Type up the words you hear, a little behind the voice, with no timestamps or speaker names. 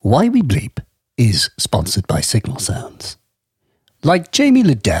Why We Bleep is sponsored by Signal Sounds. Like Jamie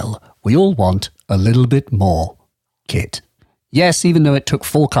Liddell, we all want a little bit more kit. Yes, even though it took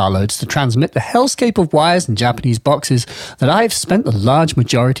 4 carloads to transmit the hellscape of wires and Japanese boxes that I've spent the large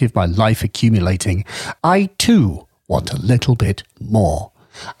majority of my life accumulating, I too want a little bit more.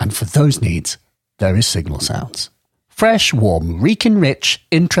 And for those needs, there is Signal Sounds. Fresh, warm, reeking-rich,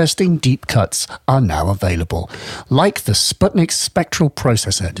 interesting deep cuts are now available, like the Sputnik Spectral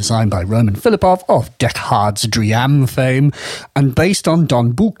Processor designed by Roman Filipov of Deckard's Driam fame, and based on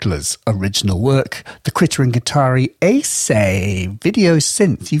Don Buchler's original work, the Critter and Guitari Ace video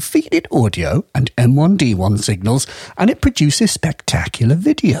synth. You feed it audio and M1D1 signals, and it produces spectacular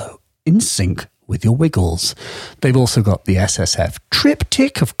video in sync with your wiggles. They've also got the SSF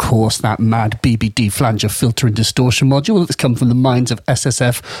Triptych, of course, that mad BBD flanger filter and distortion module that's come from the minds of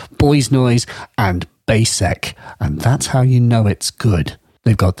SSF, Boys Noise, and Basec. And that's how you know it's good.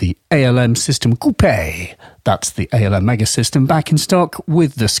 They've got the ALM System Coupe. That's the ALM Mega System back in stock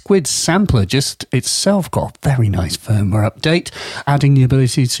with the Squid Sampler just itself got a very nice firmware update, adding the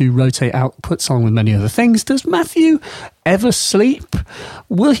ability to rotate outputs along with many other things. Does Matthew ever sleep?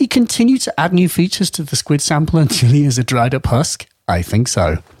 Will he continue to add new features to the Squid Sampler until he is a dried up husk? I think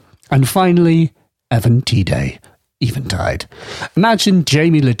so. And finally, Evan T-Day. Eventide. Imagine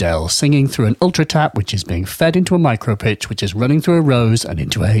Jamie Liddell singing through an ultratap which is being fed into a micropitch which is running through a Rose and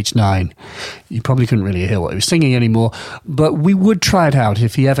into a H9. You probably couldn't really hear what he was singing anymore, but we would try it out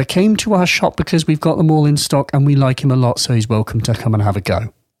if he ever came to our shop because we've got them all in stock and we like him a lot, so he's welcome to come and have a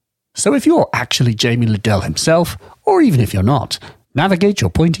go. So if you're actually Jamie Liddell himself, or even if you're not, navigate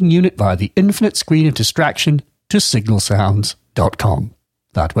your pointing unit via the infinite screen of distraction to signalsounds.com.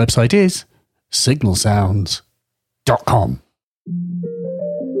 That website is signalsounds.com.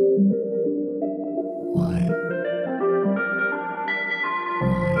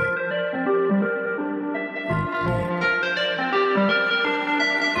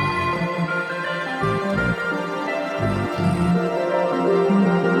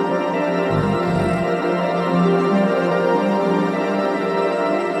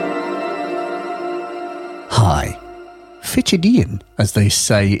 Hi. Fitchidian, as they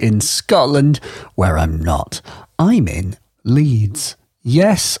say in Scotland, where I'm not. I'm in Leeds.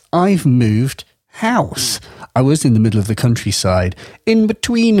 Yes, I've moved house. I was in the middle of the countryside, in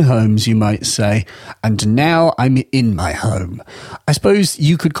between homes, you might say, and now I'm in my home. I suppose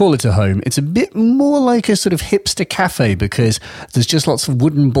you could call it a home. It's a bit more like a sort of hipster cafe because there's just lots of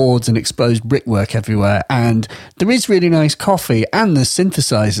wooden boards and exposed brickwork everywhere, and there is really nice coffee and there's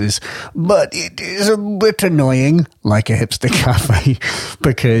synthesizers, but it is a bit annoying, like a hipster cafe,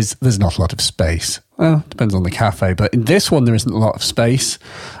 because there's not a lot of space. Well, depends on the cafe, but in this one there isn't a lot of space.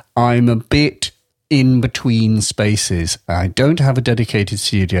 I'm a bit in between spaces. I don't have a dedicated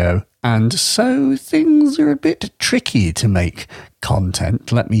studio, and so things are a bit tricky to make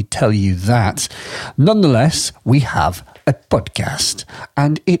content, let me tell you that. Nonetheless, we have a podcast,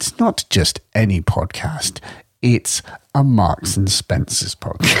 and it's not just any podcast, it's a Marks and Spencer's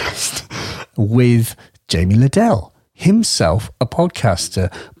podcast with Jamie Liddell, himself a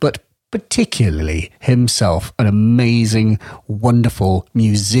podcaster, but particularly himself an amazing, wonderful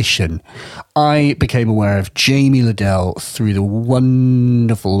musician. I became aware of Jamie Liddell through the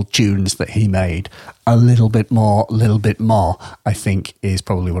wonderful tunes that he made. A Little Bit More, I think is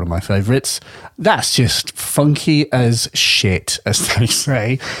probably one of my favourites. That's just funky as shit, as they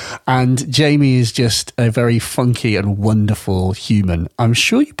say. And Jamie is just a very funky and wonderful human. I'm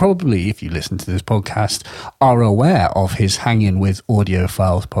sure you probably, if you listen to this podcast, are aware of his Hanging with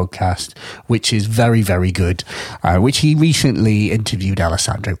Audiophiles podcast, which is very, very good, which he recently interviewed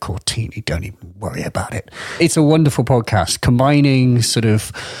Alessandro Cortini. Don't even worry about it. It's a wonderful podcast, combining sort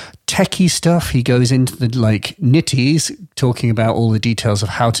of techie stuff. He goes into the nitties, talking about all the details of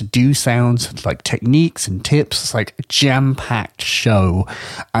how to do sounds, like techniques and tips. It's like a jam-packed show,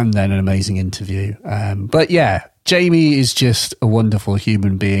 and then an amazing interview. But yeah, Jamie is just a wonderful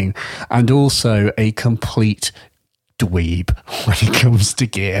human being, and also a complete dweeb when it comes to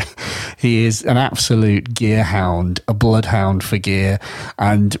gear. He is an absolute gear hound, a bloodhound for gear,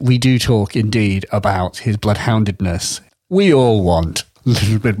 and we do talk indeed about his bloodhoundedness. We all want a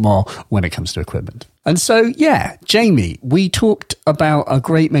little bit more when it comes to equipment. And so, yeah, Jamie, we talked about a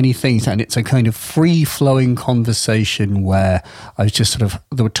great many things, and it's a kind of free-flowing conversation where I was just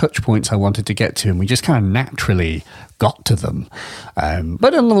there were touch points I wanted to get to, and we just kind of naturally got to them.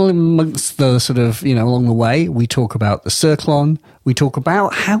 But amongst the along the way, we talk about the Cirklon, we talk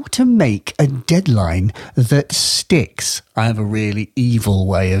about how to make a deadline that sticks. I have a really evil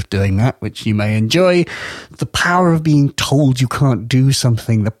way of doing that, which you may enjoy. The power of being told you can't do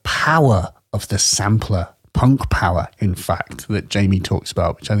something, the power of the sampler, punk power, in fact, that Jamie talks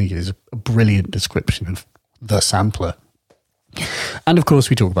about, which I think is a brilliant description of the sampler. And of course,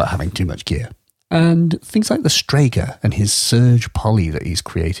 we talk about having too much gear. And things like the Strager and his Surge Poly that he's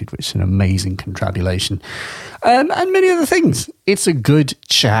created, which is an amazing contrabulation. And many other things. It's a good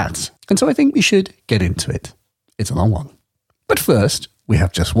chat. And so I think we should get into it. It's a long one. But first, we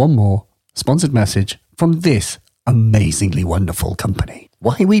have just one more sponsored message from this amazingly wonderful company.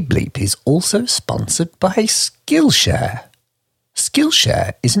 Why We Bleep is also sponsored by Skillshare.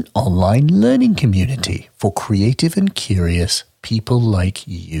 Skillshare is an online learning community for creative and curious people like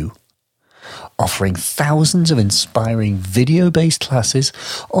you, offering thousands of inspiring video-based classes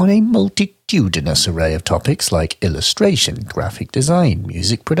on a multitudinous array of topics like illustration, graphic design,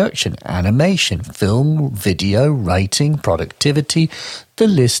 music production, animation, film, video, writing, productivity. The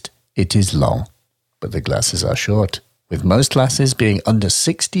list, it is long, but the classes are short. With most classes being under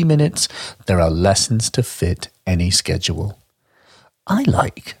 60 minutes, there are lessons to fit any schedule. I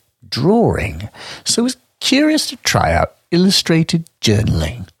like drawing, so I was curious to try out Illustrated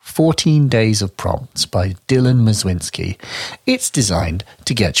Journaling, 14 Days of Prompts by Dylan Mazwinski. It's designed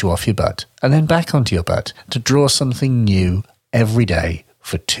to get you off your butt and then back onto your butt to draw something new every day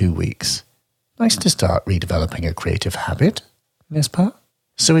for 2 weeks. Nice to start redeveloping a creative habit, n'est-ce pas?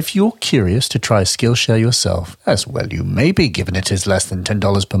 So if you're curious to try Skillshare yourself, as well you may be, given it is less than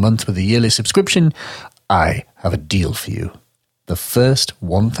 $10 per month with a yearly subscription, I have a deal for you. The first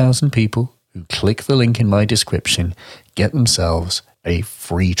 1,000 people who click the link in my description get themselves a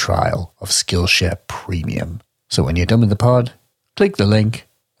free trial of Skillshare Premium. So when you're done with the pod, click the link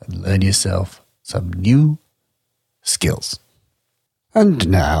and learn yourself some new skills. And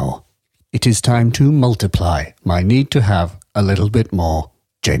now, it is time to multiply my need to have a little bit more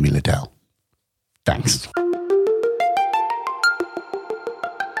Jamie Liddell. Thanks.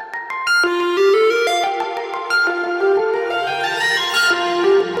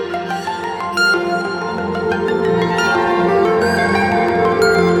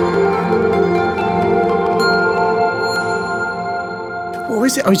 What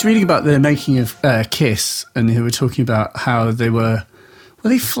was it? I was reading about the making of Kiss, and they were talking about how they were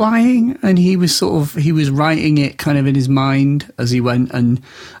they flying? And he was writing it kind of in his mind as he went. And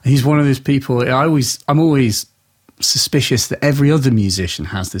he's one of those people. I'm always suspicious that every other musician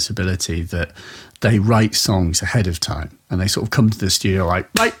has this ability that they write songs ahead of time, and they sort of come to the studio like,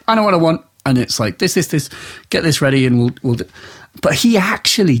 right, I know what I want, and it's like this, get this ready, and we'll do. But he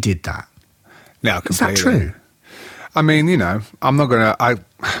actually did that. No, completely. Is that true? I mean, I'm not going to.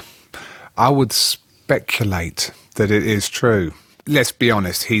 I would speculate that it is true. Let's be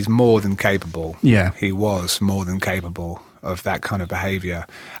honest, he's more than capable. Yeah. He was more than capable of that kind of behaviour.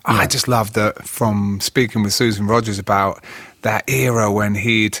 Yeah. I just love that, from speaking with Susan Rogers about that era when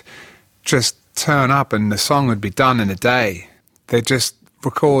he'd just turn up and the song would be done in a day. They'd just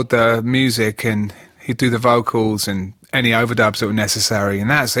record the music and he'd do the vocals and any overdubs that were necessary, and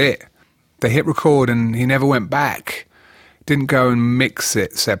that's it. They hit record and he never went back. Didn't go and mix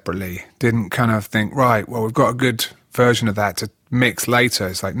it separately. Didn't kind of think, right, well, we've got a good version of that to mix later.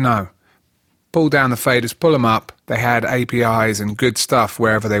 It's like, no. Pull down the faders, pull them up. They had APIs and good stuff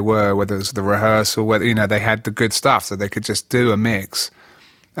wherever they were, whether it was the rehearsal, whether, they had the good stuff so they could just do a mix.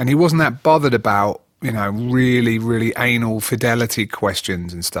 And he wasn't that bothered about, really, really anal fidelity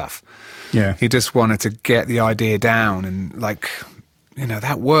questions and stuff. Yeah. He just wanted to get the idea down, and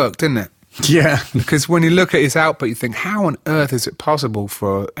that worked, didn't it? Yeah. Because when you look at his output, you think, how on earth is it possible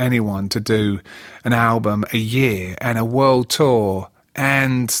for anyone to do an album a year and a world tour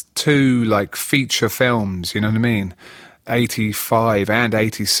and 2 feature films, you know what I mean? 85 and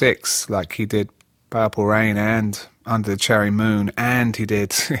 86, like he did Purple Rain and Under the Cherry Moon, and he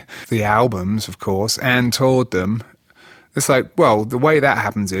did the albums, of course, and toured them. It's like, well, the way that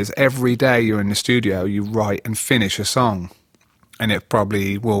happens is every day you're in the studio, you write and finish a song. And it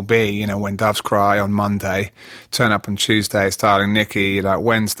probably will be, When Doves Cry on Monday, Turn Up on Tuesday, Starting Nikki,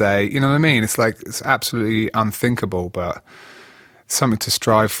 Wednesday, you know what I mean? It's it's absolutely unthinkable, but something to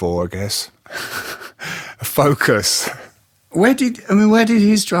strive for, I guess. A focus. Where did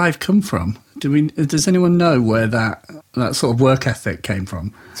his drive come from? Does anyone know where that sort of work ethic came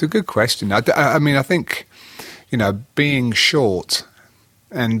from? It's a good question. I mean, I think, being short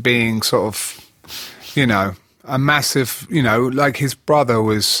and being sort of, a massive, like his brother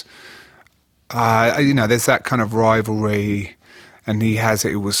was, there's that kind of rivalry, and he had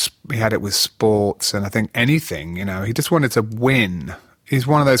it with sports, and I think anything, he just wanted to win. He's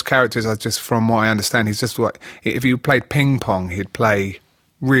one of those characters, from what I understand, he's just like, if you played ping pong, he'd play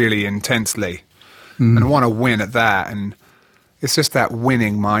really intensely and want to win at that. And it's just that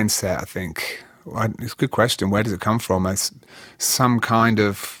winning mindset, I think. It's a good question. Where does it come from? It's some kind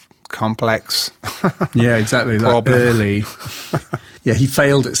of complex. Yeah, exactly. Like early. Yeah, he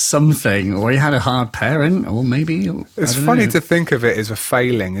failed at something, or he had a hard parent, or maybe... It's funny to think of it as a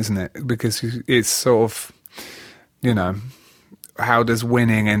failing, isn't it? Because it's sort of, how does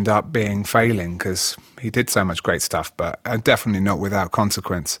winning end up being failing? Because he did so much great stuff, but definitely not without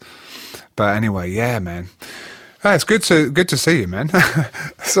consequence. But anyway, yeah, man. It's good to see you, man.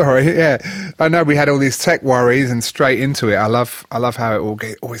 Sorry, yeah. I know we had all these tech worries and straight into it. I love how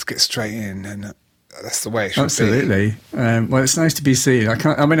it always gets straight in, and that's the way it should Absolutely. be. Well, it's nice to be seen.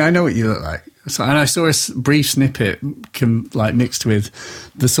 I know what you look like. So, and I saw a brief snippet mixed with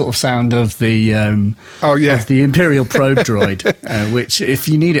the sort of sound of the of the Imperial probe droid, which if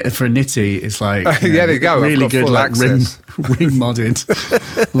you need it for a nitty, it's like yeah, there you go. Really good, like ring modded,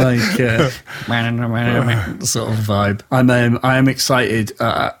 sort of vibe. I am excited.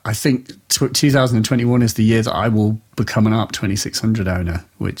 I think 2021 is the year that I will become an ARP 2600 owner.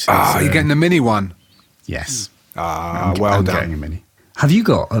 Which is, you're getting the mini one. Yes. I'm done. Getting a mini. Have you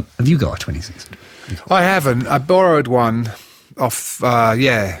got a 2600? I haven't. I borrowed one off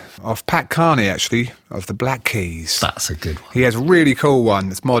Pat Carney, actually, of the Black Keys. That's a good one. He has a really cool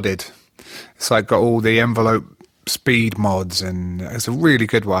one. It's modded. It's like got all the envelope speed mods, and it's a really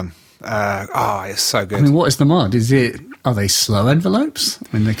good one. It's so good. I mean, what is the mod? Are they slow envelopes?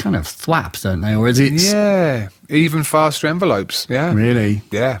 I mean, they kind of thwap, don't they? Or is it... Yeah, even faster envelopes, yeah. Really?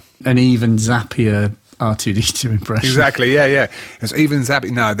 Yeah. An even zappier R2-D2 impression. Exactly, yeah. It's even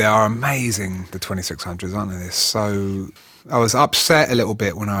zappy. No, they are amazing, the 2600s, aren't they? They're so... I was upset a little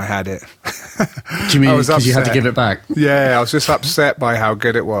bit when I had it. Do you mean because you had to give it back? Yeah, I was just upset by how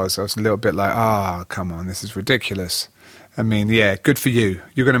good it was. I was a little bit like, come on, this is ridiculous. I mean, yeah, good for you.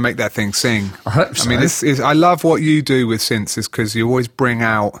 You're going to make that thing sing. I hope so. I mean, I love what you do with synths, is because you always bring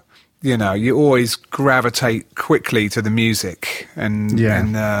out... you always gravitate quickly to the music, and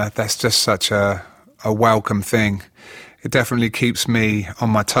that's just such a welcome thing. It definitely keeps me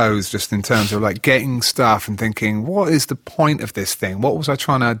on my toes, just in terms of like getting stuff and thinking, what is the point of this thing? What was I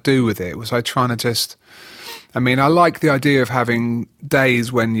trying to do with it? Was I trying to just... I mean, I like the idea of having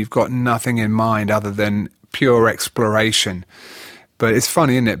days when you've got nothing in mind other than pure exploration. But it's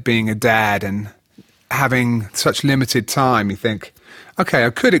funny, isn't it, being a dad and having such limited time, you think... Okay,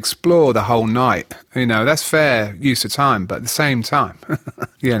 I could explore the whole night. That's fair use of time, but at the same time,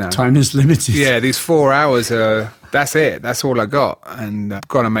 time is limited. Yeah, these 4 hours that's it. That's all I got, and I've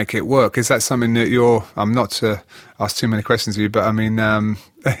got to make it work. Is that something that I'm not to ask too many questions of you, but I mean,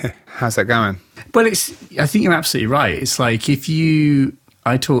 how's that going? Well, I think you're absolutely right. It's like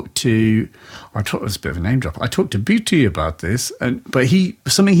I talked it was a bit of a name drop. I talked to Booty about this, but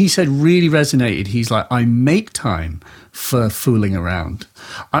something he said really resonated. He's like, I make time for fooling around.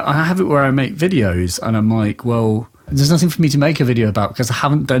 I have it where I make videos, and I'm like, well, there's nothing for me to make a video about because I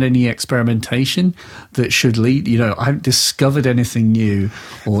haven't done any experimentation that should lead. I haven't discovered anything new,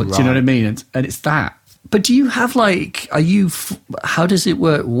 or do you know what I mean? And it's that. But do you have how does it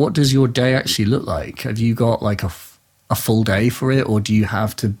work? What does your day actually look like? Have you got like a full day for it, or do you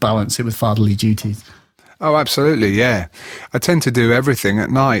have to balance it with fatherly duties? Oh, absolutely, yeah. I tend to do everything at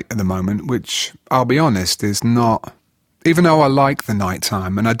night at the moment, which, I'll be honest, is not... Even though I like the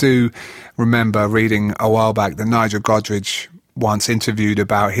nighttime, and I do remember reading a while back that Nigel Godrich once interviewed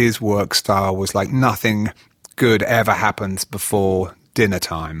about his work style was like nothing good ever happens before dinner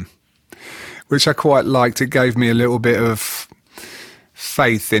time, which I quite liked. It gave me a little bit of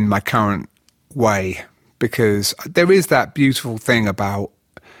faith in my current way, because there is that beautiful thing about,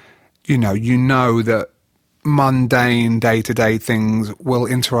 you know that mundane day-to-day things will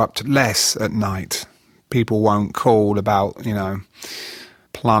interrupt less at night. People won't call about,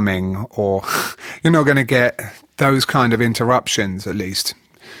 plumbing, or you're not going to get those kind of interruptions, at least.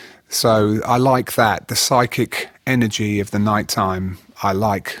 So I like that. The psychic energy of the nighttime, I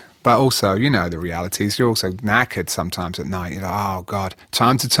like. But also, the realities, you're also knackered sometimes at night. You're like, oh, God,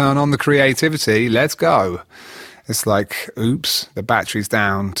 time to turn on the creativity. Let's go. It's like, oops, the battery's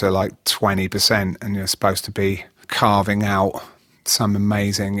down to like 20% and you're supposed to be carving out some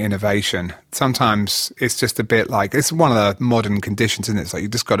amazing innovation. Sometimes it's just a bit like, it's one of the modern conditions, isn't it? It's like you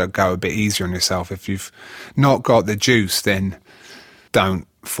just got to go a bit easier on yourself. If you've not got the juice, then don't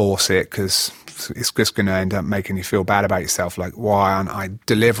force it, because it's just going to end up making you feel bad about yourself. Like, why aren't I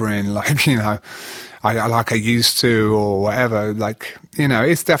delivering like, you know, I like I used to, or whatever. Like, you know,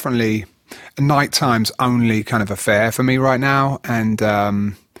 it's definitely a nighttime's only kind of affair for me right now. And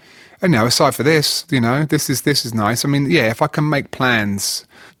you know, aside for this, you know, this is nice. I mean, yeah, if I can make plans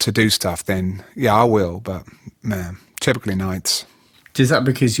to do stuff, then yeah, I will. But man, typically nights. Is that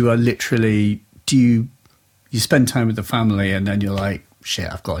because you are literally, you spend time with the family and then you're like,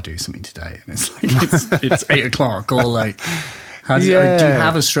 shit, I've got to do something today, and it's like it's 8 o'clock, or like, do you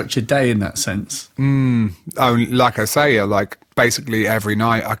have a structured day in that sense? Oh, like I say, like basically every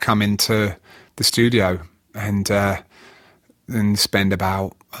night I come into the studio and spend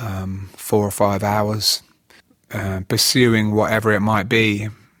about 4 or 5 hours pursuing whatever it might be,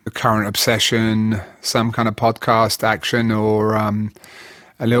 a current obsession, some kind of podcast action, or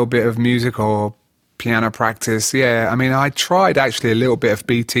a little bit of music or piano practice. Yeah, I mean, I tried actually a little bit of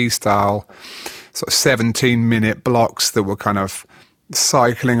BT style, sort of 17-minute blocks that were kind of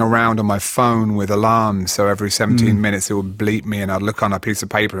cycling around on my phone with alarms. So every 17 minutes it would bleep me, and I'd look on a piece of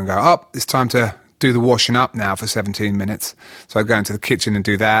paper and go, oh, it's time to do the washing up now for 17 minutes. So I'd go into the kitchen and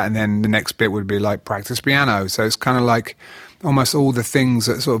do that, and then the next bit would be like practice piano. So it's kind of like almost all the things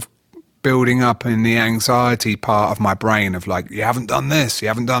that sort of building up in the anxiety part of my brain of like, you haven't done this, you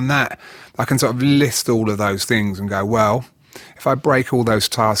haven't done that. I can sort of list all of those things and go, well, if I break all those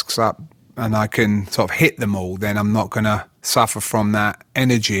tasks up and I can sort of hit them all, then I'm not going to suffer from that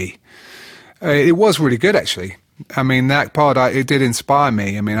energy. It was really good, actually. I mean, that part, it did inspire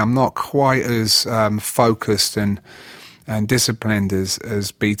me. I mean, I'm not quite as focused and disciplined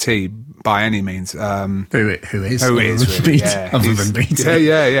as BT by any means. Who is really, BT, other than BT?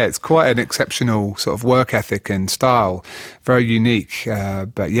 Yeah. It's quite an exceptional sort of work ethic and style, very unique.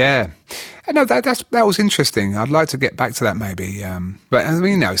 But yeah, no, that was interesting. I'd like to get back to that maybe. But I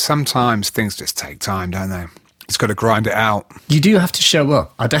mean, you know, sometimes things just take time, don't they? It's got to grind it out. You do have to show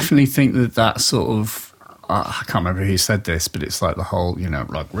up. I definitely think that sort of. I can't remember who said this, but it's like the whole, you know,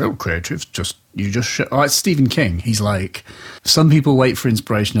 like real creatives it's Stephen King. He's like, some people wait for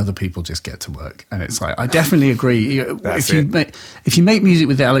inspiration, other people just get to work. And it's like, I definitely agree. If you make music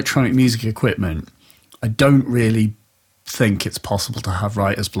with the electronic music equipment, I don't really think it's possible to have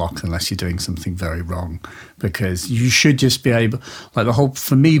writer's block unless you're doing something very wrong, because you should just be able, like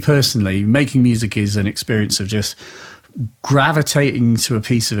for me personally, making music is an experience of just gravitating to a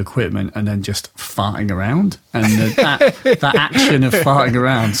piece of equipment and then just farting around, and that action of farting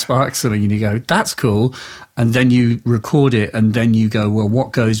around sparks something, and you go, that's cool, and then you record it, and then you go, well,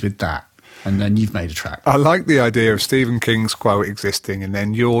 what goes with that, and then you've made a track. I like the idea of Stephen King's quote existing and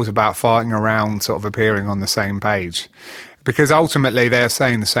then yours about farting around sort of appearing on the same page, because ultimately they're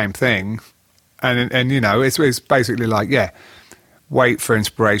saying the same thing, and you know, it's basically like, yeah, wait for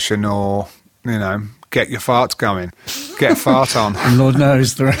inspiration, or, you know, get your farts going. Get a fart on. And Lord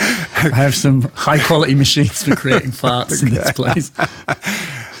knows, I have some high-quality machines for creating farts in this place.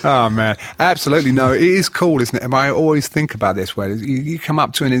 Oh, man. Absolutely. No, it is cool, isn't it? And I always think about this, where you come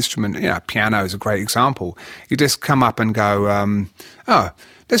up to an instrument, you know, piano is a great example. You just come up and go,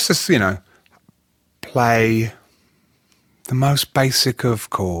 let's just, you know, play the most basic of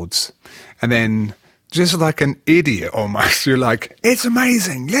chords. And then just like an idiot almost, you're like, it's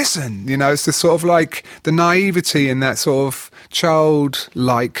amazing, listen. You know, it's the sort of like the naivety in that sort of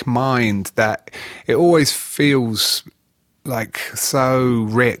childlike mind that it always feels like so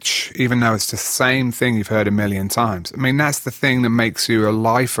rich, even though it's the same thing you've heard a million times. I mean, that's the thing that makes you a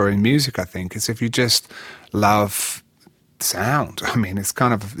lifer in music, I think, is if you just love sound. I mean, it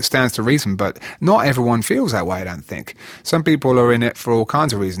stands to reason, but not everyone feels that way, I don't think. Some people are in it for all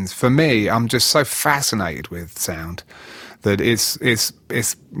kinds of reasons. For me, I'm just so fascinated with sound that it's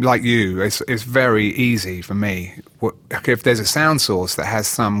like you, it's very easy for me. If there's a sound source that has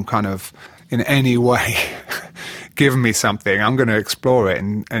some kind of, in any way, given me something, I'm going to explore it,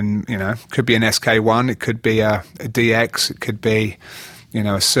 and you know, it could be an SK1, it could be a DX, it could be, you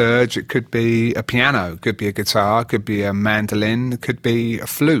know, a Surge, it could be a piano, it could be a guitar, it could be a mandolin, it could be a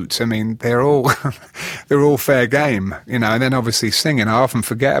flute. I mean, they're all fair game, you know. And then obviously singing, I often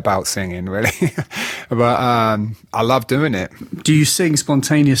forget about singing, really. But I love doing it. Do you sing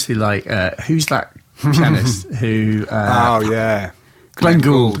spontaneously, like, who's that pianist who... oh, yeah. Glenn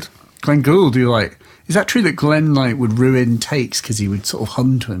Gould. Glenn Gould, you're like... Is that true that Glenn, like, would ruin takes because he would sort of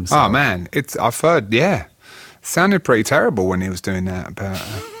hum to himself? Oh, man, I've heard, yeah. Sounded pretty terrible when he was doing that.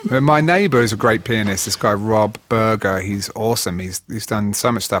 But my neighbour is a great pianist. This guy Rob Berger, he's awesome. He's done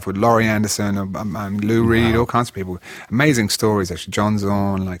so much stuff with Laurie Anderson and Lou Reed, all kinds of people. Amazing stories, actually. John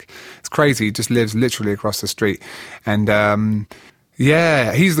Zorn, like, it's crazy. He just lives literally across the street. And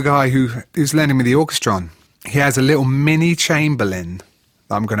yeah, he's the guy who's lending me the Orchestron. He has a little mini Chamberlin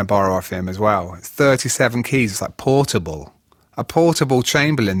that I'm going to borrow off him as well. It's 37 keys. It's like portable. A portable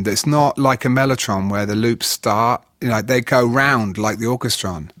Chamberlin that's not like a Mellotron where the loops start, they go round like the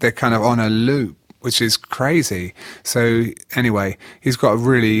Orchestron. They're kind of on a loop, which is crazy. So anyway, he's got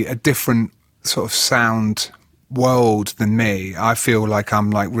a different sort of sound world than me. I feel like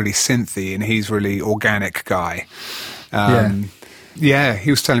I'm like really synthy and he's really organic guy. Yeah, he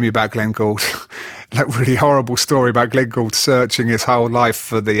was telling me about Glenn Gould. That really horrible story about Glenn Gould searching his whole life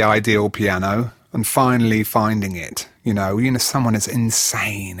for the ideal piano and finally finding it. Someone is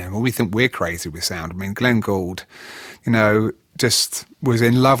insane, and we think we're crazy with sound. I mean, Glenn Gould, just was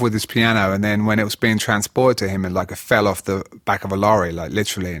in love with his piano, and then when it was being transported to him, it fell off the back of a lorry, like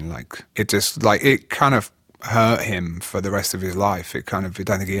literally, and it kind of hurt him for the rest of his life. I don't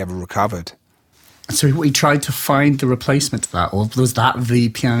think he ever recovered. So he tried to find the replacement to that, or was that the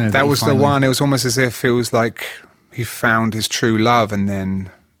piano? That was the one. It was almost as if it was like he found his true love, and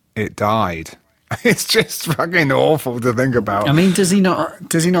then it died. It's just fucking awful to think about. I mean, does he not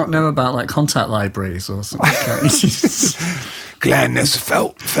know about like contact libraries or something? Glenn, this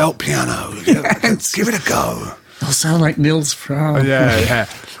felt piano. Give it a go. It'll sound like Nils Fromm. Yeah.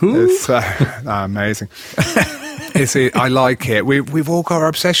 Who? It's amazing. I like it. We've all got our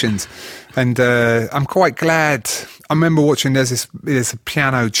obsessions, and I'm quite glad. I remember watching. There's a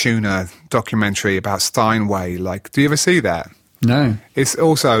piano tuner documentary about Steinway. Like, do you ever see that? No. It's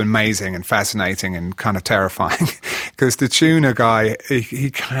also amazing and fascinating and kind of terrifying because the tuner guy,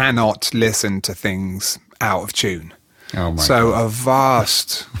 he cannot listen to things out of tune. Oh my God. God. A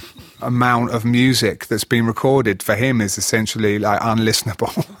vast amount of music that's been recorded for him is essentially like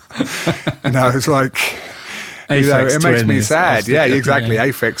unlistenable. It's like, it makes me sad. Yeah, exactly. Yeah.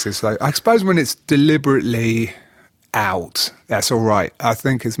 Aphex is like, I suppose when it's deliberately out, that's all right. I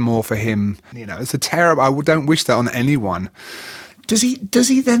think it's more for him. It's a terrible. I don't wish that on anyone. Does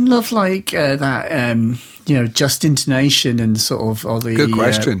he then love like that? Just intonation and sort of all the. Good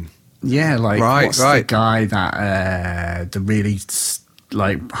question. What's the guy that the really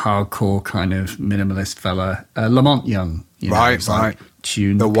like hardcore kind of minimalist fella, Lamont Young. Right.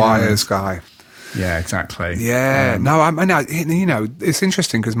 Tune the Wires guy. Yeah, exactly. Yeah, it's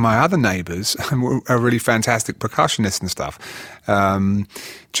interesting because my other neighbours are really fantastic percussionists and stuff.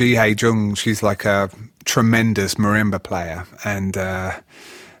 Ji Hei Jung, she's like a tremendous marimba player, and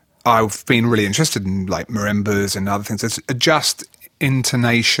I've been really interested in like marimbas and other things. There's a just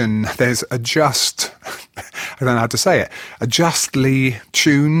intonation. There's a just, I don't know how to say it, a justly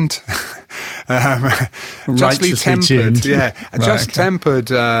tuned. Justly tempered, tuned. Yeah, a tempered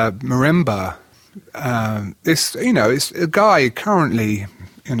marimba. It's a guy currently,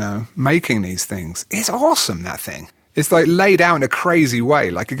 making these things. It's awesome, that thing. It's like laid out in a crazy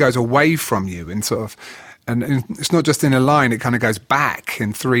way, like it goes away from you and sort of, and it's not just in a line, it kind of goes back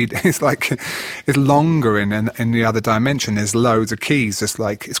in three. It's like, it's longer in the other dimension. There's loads of keys, just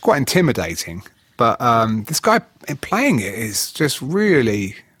like, it's quite intimidating. But this guy playing it is just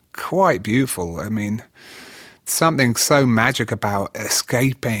really quite beautiful. I mean, something so magic about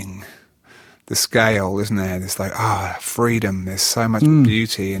escaping the scale, isn't there? There's like, freedom. There's so much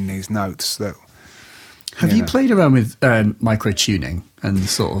beauty in these notes. That Have you played around with micro-tuning and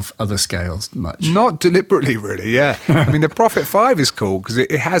sort of other scales much? Not deliberately, really, yeah. I mean, the Prophet 5 is cool because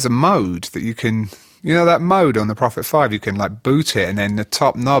it has a mode that you can... that mode on the Prophet 5, you can like boot it and then the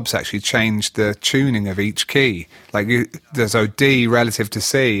top knobs actually change the tuning of each key. Like there's D relative to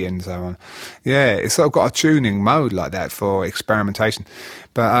C and so on. Yeah, it's sort of got a tuning mode like that for experimentation.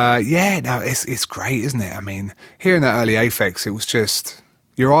 But it's great, isn't it? I mean, hearing that early Aphex, it was just,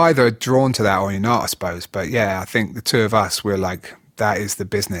 you're either drawn to that or you're not, I suppose. But yeah, I think the two of us, we're like, that is the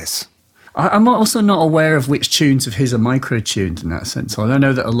business. I'm also not aware of which tunes of his are micro-tuned in that sense. So I don't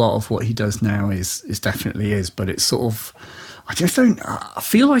know that a lot of what he does now is definitely is, but it's sort of, I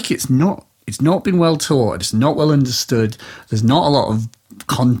feel like it's not been well taught, it's not well understood, there's not a lot of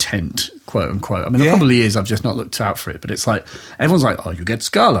content, quote unquote. I mean, there probably is, I've just not looked out for it, but it's like, everyone's like, oh, you get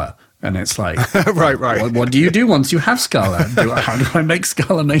Scala. And it's like, right. What do you do once you have Scala? How do I make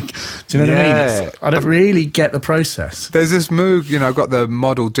Scala make? Do you know what I mean? I don't really get the process. There's this Moog, I've got the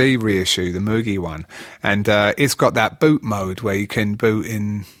Model D reissue, the Moogie one, and it's got that boot mode where you can boot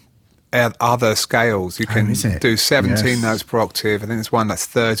in other scales. You can is it? do 17 Yes. notes per octave. I think there's one that's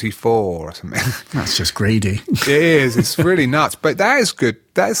 34 or something. That's just greedy. It is. It's really nuts. But that is good.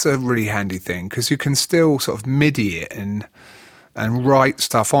 That's a really handy thing because you can still sort of MIDI it and write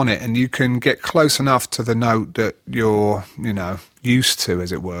stuff on it, and you can get close enough to the note that you're, used to,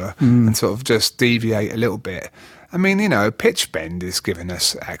 as it were, and sort of just deviate a little bit. I mean, pitch bend is giving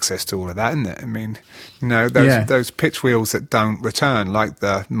us access to all of that, isn't it? I mean, those pitch wheels that don't return, like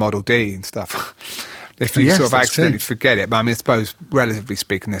the Model D and stuff. If you Yes, sort of that's accidentally true. forget it, but I mean, I suppose, relatively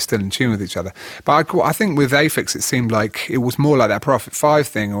speaking, they're still in tune with each other. But I think with Aphex, it seemed like it was more like that Prophet 5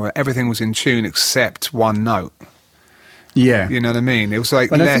 thing, where everything was in tune except one note. Yeah. You know what I mean? It was like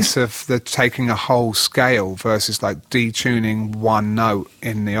But I less of the taking a whole scale versus like detuning one note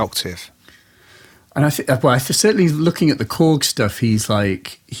in the octave. And I think certainly looking at the Korg stuff,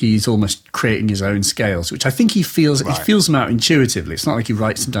 he's almost creating his own scales, which I think he feels them out intuitively. It's not like he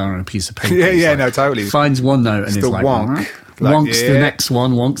writes them down on a piece of paper. Yeah, He's no, totally. Finds one note and It's is the like, wonk. wonks the next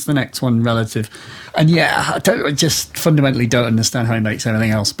one, wonks the next one relative. And I just fundamentally don't understand how he makes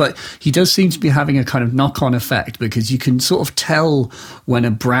anything else. But he does seem to be having a kind of knock-on effect, because you can sort of tell when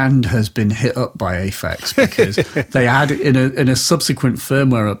a brand has been hit up by Aphex, because they add in a subsequent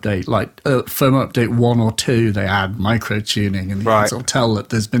firmware update, like firmware update 1 or 2, they add micro tuning, and you can sort of tell that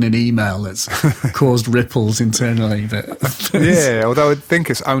there's been an email that's caused ripples internally. Yeah, although I think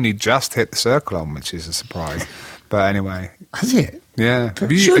it's only just hit the Circlone, which is a surprise. But anyway, has it? Yeah.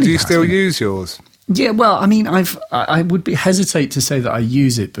 Do Surely you it still has, use yours? Yeah, well, I mean, I would hesitate to say that I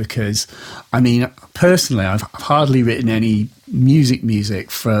use it, because, I mean, personally, I've hardly written any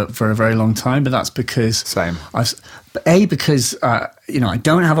music for a very long time, but that's because Same. Because I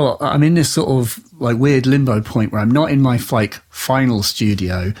don't have a lot. I'm in this sort of like weird limbo point where I'm not in my like final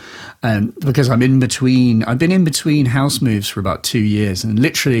studio, because I'm in between. I've been in between house moves for about 2 years, and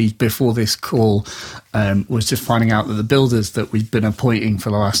literally before this call, was just finding out that the builders that we've been appointing for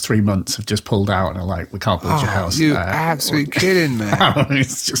the last 3 months have just pulled out and are like, we can't build your house. You absolutely kidding, man?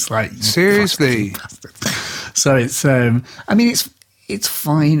 It's just like, seriously. So it's, I mean, it's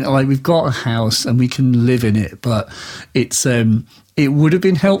fine. Like, we've got a house and we can live in it, but it's, it would have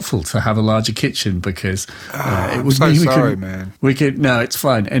been helpful to have a larger kitchen, because it would I'm so mean sorry, man. we could. No, it's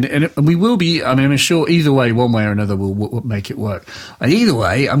fine, and we will be. I mean, I'm sure either way, one way or another, we'll make it work. And either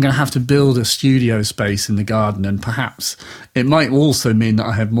way, I'm going to have to build a studio space in the garden, and perhaps it might also mean that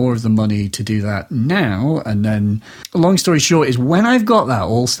I have more of the money to do that now. And then, long story short, is when I've got that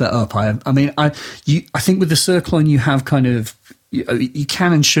all set up, I think with the Circlone, you have kind of. You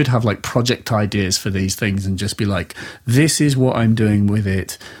can and should have like project ideas for these things, and just be like, this is what I'm doing with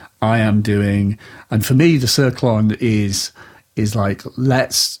it. I am doing. And for me, the Circlone is like,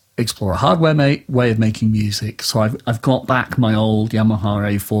 let's explore a hardware way of making music. So I've got back my old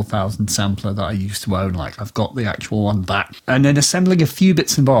Yamaha A4000 sampler that I used to own. Like, I've got the actual one back, and then assembling a few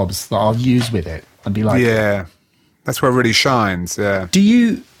bits and bobs that I'll use with it and be like, yeah, that's where it really shines. Yeah. Do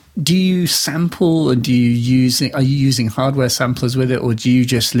you sample, and are you using hardware samplers with it, or do you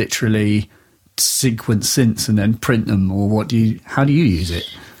just literally sequence synths and then print them, or how do you use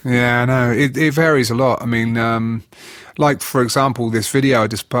it? Yeah, I know. It varies a lot. I mean, like, for example, this video I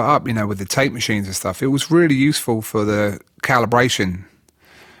just put up, with the tape machines and stuff, it was really useful for the calibration,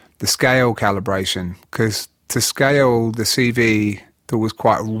 the scale calibration, because to scale the CV that was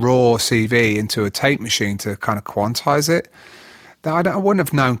quite a raw CV into a tape machine to kind of quantize it, I wouldn't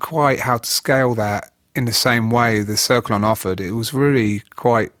have known quite how to scale that in the same way the Circlone offered. It was really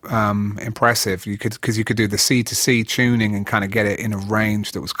quite impressive. Because you could do the C-to-C tuning and kind of get it in a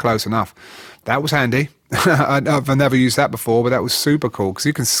range that was close enough. That was handy. I've never used that before, but that was super cool, because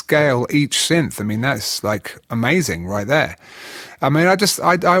you can scale each synth. I mean, that's like amazing right there. I mean,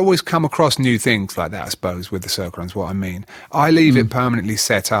 I always come across new things like that, I suppose, with the Circlone is what I mean. I leave it permanently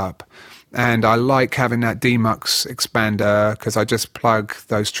set up. And I like having that Demux expander, because I just plug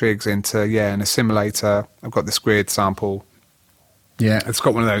those trigs into, an assimilator. I've got the Squid sample. Yeah. It's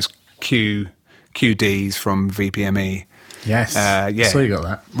got one of those QDs from VPME. Yes. Yeah. So you got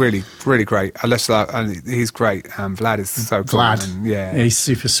that. Really, really great. He's great. Vlad is so cool. Vlad. And, yeah. He's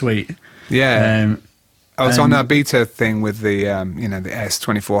super sweet. Yeah. I was on a beta thing with the, the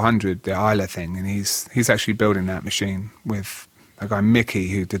S2400, the Isla thing, and he's actually building that machine with a guy Mickey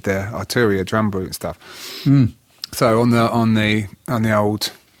who did the Arturia drum brute and stuff. So on the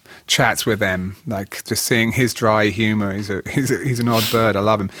old chats with them, like, just seeing his dry humour, he's an odd bird. I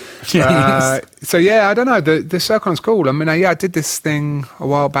love him. So yeah, I don't know. The Circlone's cool. I mean, I did this thing a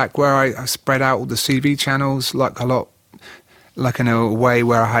while back where I spread out all the CV channels like a lot. like in a way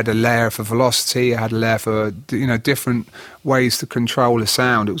where I had a layer for velocity, I had a layer for, you know, different ways to control the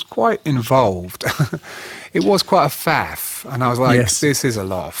sound. It was quite involved. It was quite a faff, and I was like, Yes. this is a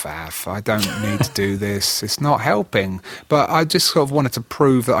lot of faff. I don't need to do this. It's not helping. But I just sort of wanted to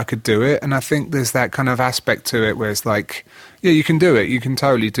prove that I could do it, and I think there's that kind of aspect to it where it's like, yeah, you can do it. You can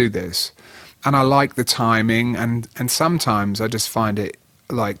totally do this. And I like the timing, and sometimes I just find it,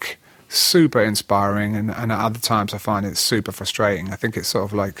 like, super inspiring, and at other times I find it super frustrating. I think it's sort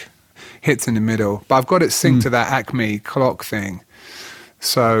of like hits in the middle. But I've got it synced to that Acme clock thing.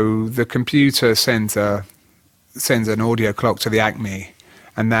 So the computer sends an audio clock to the Acme,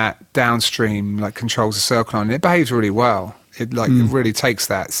 and that downstream like controls the circle on it. It behaves really well. It really takes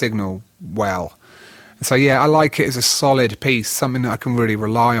that signal well. And so yeah, I like it as a solid piece, something that I can really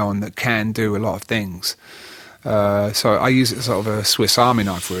rely on that can do a lot of things. So I use it as sort of a Swiss Army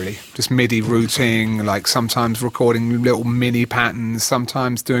knife, really. Just MIDI routing, like sometimes recording little mini patterns,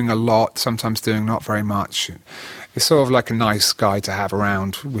 sometimes doing a lot, sometimes doing not very much. It's sort of like a nice guy to have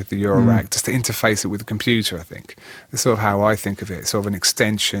around with the Eurorack, just to interface it with the computer, I think. That's sort of how I think of it. It's sort of an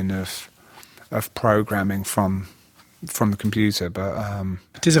extension of programming from the computer. But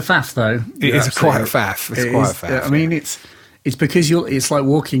It is a faff, though. it is quite a faff. It's quite a faff. I mean, it's because it's like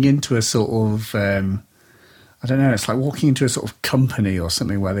walking into a sort of... I don't know, it's like walking into a sort of company or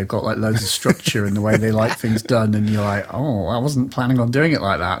something where they've got like loads of structure and the way they like things done, and you're like, oh, I wasn't planning on doing it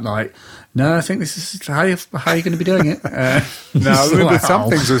like that. Like, no, I think this is how you're going to be doing it. No, I mean, but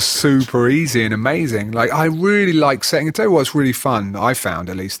some things are super easy and amazing. Like, I really like setting, I tell you what's really fun, I found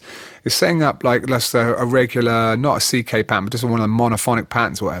at least, is setting up like just a regular, not a CK pattern, but just one of the monophonic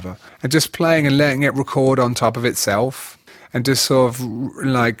patterns or whatever, and just playing and letting it record on top of itself. And just sort of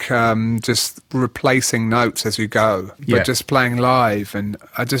like just replacing notes as you go, but just playing live. And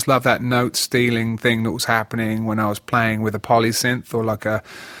I just love that note stealing thing that was happening when I was playing with a polysynth or like I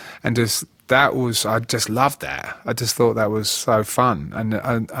just loved that. I just thought that was so fun. And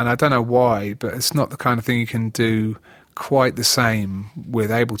I don't know why, but it's not the kind of thing you can do quite the same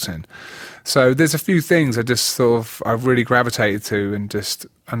with Ableton. So there's a few things I've really gravitated to,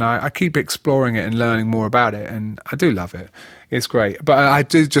 and I keep exploring it and learning more about it, and I do love it. It's great. But I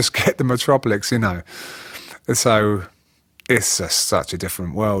do just get the Metropolis, you know. So it's just such a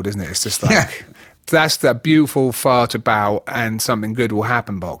different world, isn't it? It's just like, that's that beautiful fart about and something good will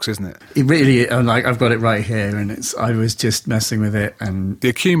happen box, isn't it? It really, like, I've got it right here, and I was just messing with it. And the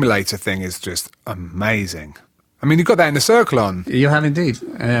accumulator thing is just amazing. I mean, you've got that in the Circlon. You have indeed.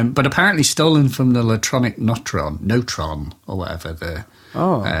 But apparently stolen from the Latronic Notron, or whatever.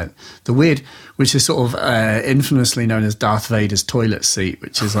 The weird, which is sort of infamously known as Darth Vader's toilet seat,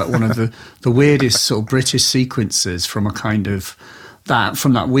 which is like one of the weirdest sort of British sequences from a kind of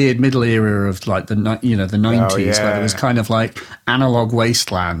from that weird middle era of like the 90s, where there was kind of like analog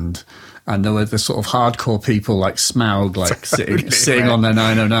wasteland. And there were the sort of hardcore people like Smaug, like sitting on their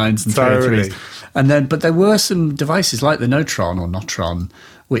 909s and 303s. And then, but there were some devices like the Notron,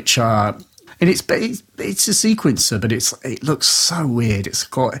 which are, and it's a sequencer, but it looks so weird. It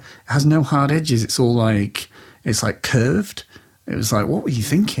has no hard edges. It's all like, it's like curved. It was like, what were you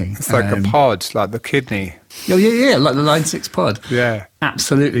thinking? It's like a pod, like the kidney. Oh, yeah, like the Line 6 pod. Yeah.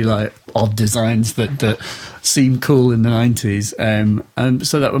 Absolutely, like, odd designs that seemed cool in the 90s. And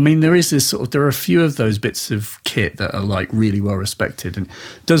so that, I mean, there are a few of those bits of kit that are, like, really well respected. And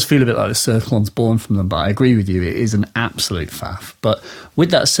it does feel a bit like the Circlon's born from them, but I agree with you, it is an absolute faff. But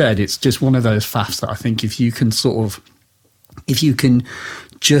with that said, it's just one of those faffs that I think if you can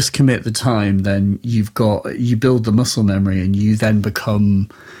just commit the time, then you build the muscle memory and you then become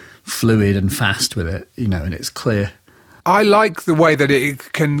fluid and fast with it, you know, and it's clear. I like the way that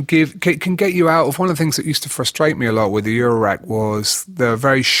it can get you out of one of the things that used to frustrate me a lot with the Eurorack was the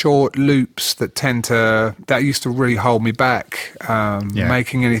very short loops that used to really hold me back,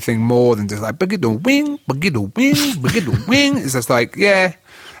 making anything more than just like bagidoo wing, bagidoo wing, bagidoo wing. It's just like, yeah,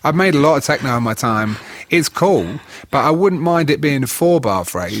 I've made a lot of techno in my time. It's cool, but I wouldn't mind it being a 4-bar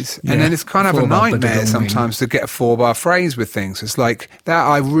phrase. Yeah, and then it's kind of a nightmare sometimes to get a 4-bar phrase with things. It's like that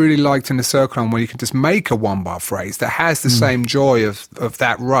I really liked in the Circlon, where you can just make a 1-bar phrase that has the same joy of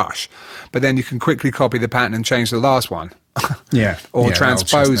that rush, but then you can quickly copy the pattern and change the last one. Or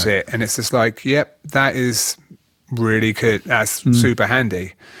transpose it. And it's just like, yep, that is really good. That's super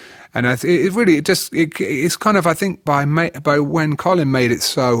handy. And it's kind of, I think, by when Colin made it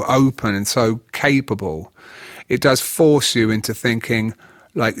so open and so capable, it does force you into thinking,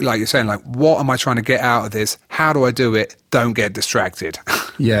 like you're saying, like, what am I trying to get out of this? How do I do it? Don't get distracted.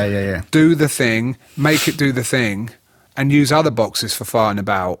 Yeah. Do the thing, make it do the thing, and use other boxes for farting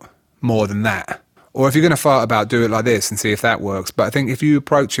about more than that. Or if you're going to fight about, do it like this and see if that works. But I think if you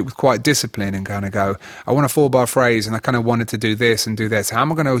approach it with quite discipline and kind of go, I want a 4-bar phrase and I kind of wanted to do this and do this. How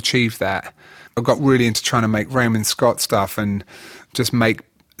am I going to achieve that? I got really into trying to make Raymond Scott stuff and just make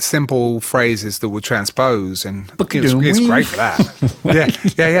simple phrases that would transpose, and it's great for that.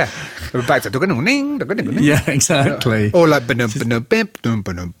 yeah. We're back to yeah, exactly. Or like, but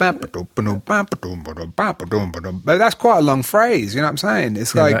that's quite a long phrase. You know what I'm saying?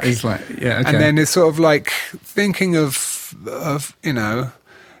 It's like, okay. And then it's sort of like thinking of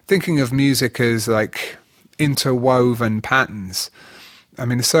music as like interwoven patterns. I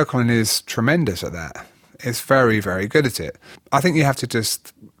mean, the Circlone is tremendous at that. It's very, very good at it. I think you have to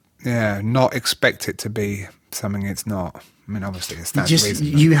just, not expect it to be something it's not. I mean, obviously, it's that reason.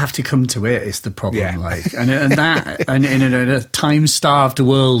 You have to come to it. Is the problem, Yeah. like, and that, and in a time-starved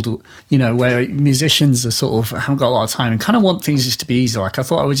world, where musicians are sort of haven't got a lot of time and kind of want things just to be easy. Like, I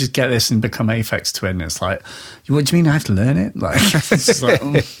thought I would just get this and become Aphex Twin. It's like, what do you mean I have to learn it? Like, it's just like,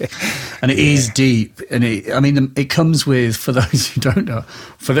 and it is deep, and it comes with, for those who don't know,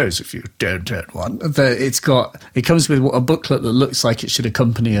 for those of you who don't want, it comes with a booklet that looks like it should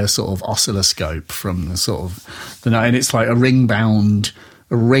accompany a sort of oscilloscope from the sort of and it's like a ring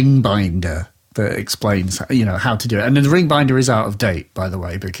binder that explains how to do it. And then the ring binder is out of date, by the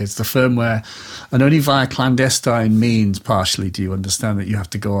way, because the firmware, and only via clandestine means partially do you understand that you have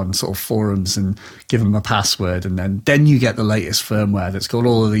to go on sort of forums and give them a password, and then you get the latest firmware that's got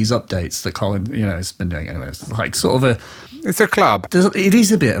all of these updates that Colin has been doing anyway. It's like sort of it's a club. It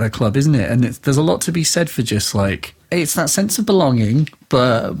is a bit of a club, isn't it? And there's a lot to be said for just like, it's that sense of belonging,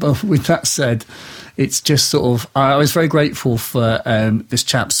 but with that said, it's just sort of, I was very grateful for this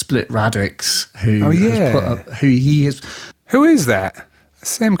chap Split Radix, who has put up, who is that? I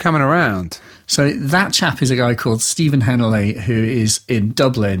see him coming around. So that chap is a guy called Stephen Henley, who is in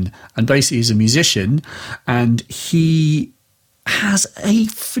Dublin, and basically he's a musician, and he has a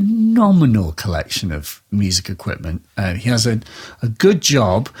phenomenal collection of music equipment. He has a good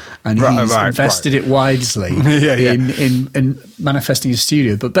job, and he's invested it wisely in manifesting his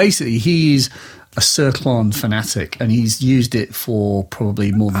studio. But basically, he's a Circlone fanatic, and he's used it for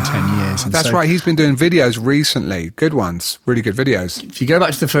probably more than 10 years. And that's right. He's been doing videos recently. Good ones. Really good videos. If you go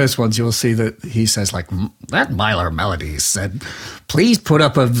back to the first ones, you'll see that he says, like, that Myler Melodies said, please put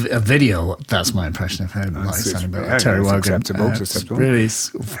up a video. That's my impression of him. Sounding about Terry Wogan. Acceptable. Really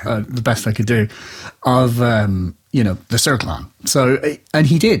the best I could do of, the Circlone. So, and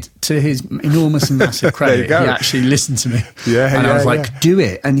he did, to his enormous and massive credit. He actually listened to me. And I was like, do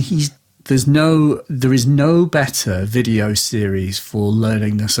it. And there is no better video series for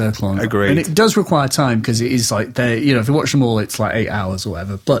learning the Circlone. Agreed. And it does require time, because it is like if you watch them all, it's like 8 hours or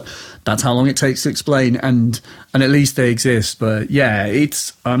whatever. But that's how long it takes to explain, and at least they exist. But yeah,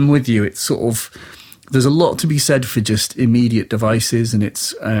 I'm with you. It's sort of, there's a lot to be said for just immediate devices, and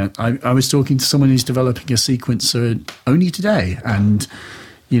it's. I was talking to someone who's developing a sequencer only today, and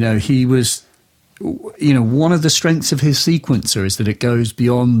he was. One of the strengths of his sequencer is that it goes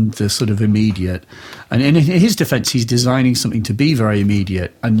beyond the sort of immediate. And in his defense, he's designing something to be very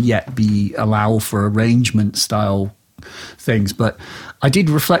immediate and yet allow for arrangement style things. But I did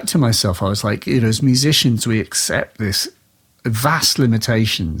reflect to myself, I was like, as musicians, we accept this vast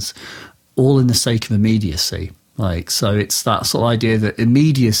limitations all in the sake of immediacy. Like, so it's that sort of idea that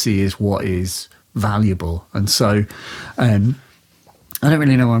immediacy is what is valuable. And so, I don't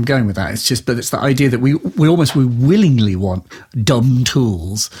really know where I'm going with that. But it's the idea that we willingly want dumb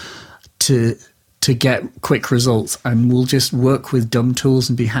tools to get quick results, and we'll just work with dumb tools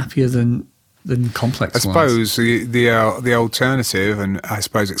and be happier than complex ones. I suppose the alternative, and I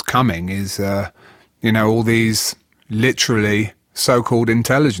suppose it's coming, is all these literally so-called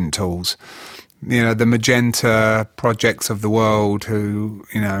intelligent tools. The Magenta projects of the world, who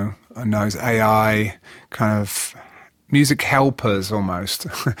and those AI kind of music helpers almost.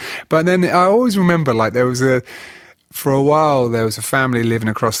 But then I always remember, like, for a while there was a family living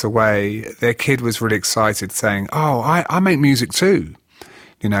across the way. Their kid was really excited, saying, I make music too.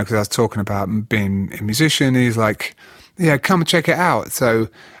 Because I was talking about being a musician. He's like, yeah, come and check it out. So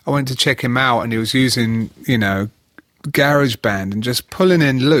I went to check him out, and he was using, GarageBand and just pulling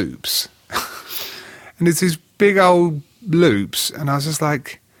in loops. And it's these big old loops. And I was just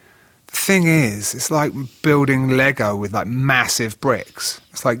like, the thing is, it's like building Lego with like massive bricks.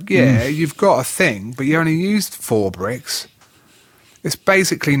 It's like, you've got a thing, but you only used 4 bricks. It's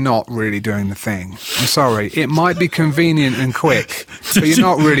basically not really doing the thing. I'm sorry. It might be convenient and quick, but you're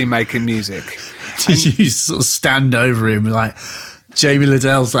not really making music. Did you sort of stand over him like, Jamie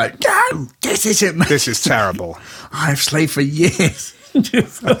Liddell's like, no, this isn't me. This is terrible. I've slaved for years.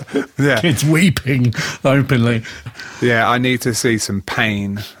 Yeah. Kids weeping openly. Yeah, I need to see some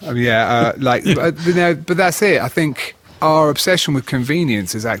pain. But that's it. I think our obsession with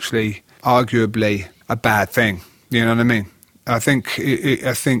convenience is actually arguably a bad thing. You know what I mean? I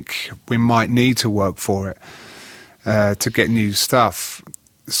think we might need to work for it to get new stuff.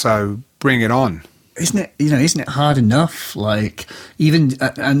 So bring it on. Isn't it hard enough? Like, even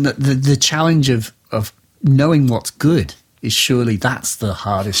and the challenge of knowing what's good is surely that's the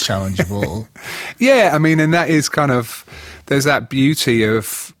hardest challenge of all. Yeah, I mean, and that is kind of, there's that beauty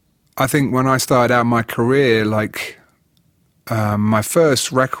of, I think when I started out my career, like my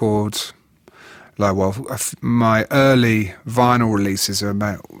first record, my early vinyl releases are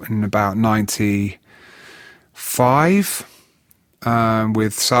about 95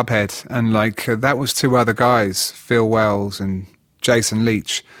 with Subhead, and that was two other guys, Phil Wells and Jason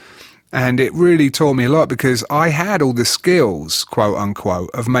Leach. And it really taught me a lot because I had all the skills, quote unquote,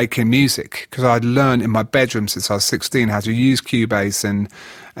 of making music because I'd learned in my bedroom since I was 16 how to use Cubase and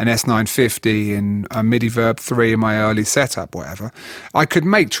an S950 and a MIDI Verb 3 in my early setup, whatever. I could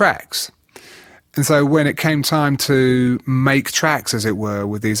make tracks. And so when it came time to make tracks, as it were,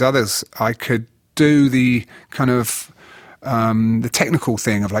 with these others, I could do the kind of the technical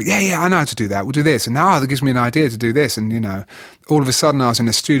thing of I know how to do that, we'll do this, and now that gives me an idea to do this, and all of a sudden I was in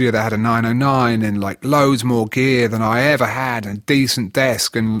a studio that had a 909 and loads more gear than I ever had, and a decent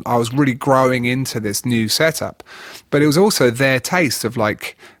desk, and I was really growing into this new setup. But it was also their taste of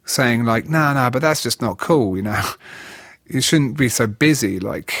saying no, but that's just not cool, you shouldn't be so busy,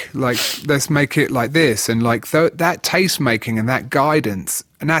 let's make it like this, and that taste making and that guidance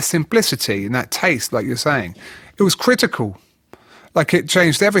and that simplicity and that taste, like you're saying, it was critical. It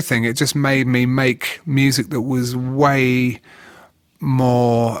changed everything. It just made me make music that was way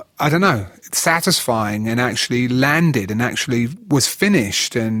more, I don't know, satisfying and actually landed and actually was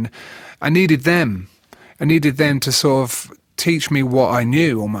finished. And I needed them. I needed them to sort of teach me what I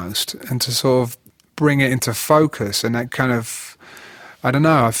knew almost and to sort of bring it into focus. And that kind of, I don't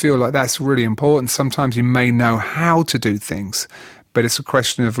know, I feel like that's really important. Sometimes you may know how to do things, but it's a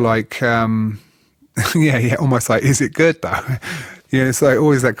question of almost is it good though? It's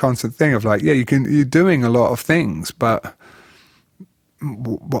always that constant thing of you're doing a lot of things, but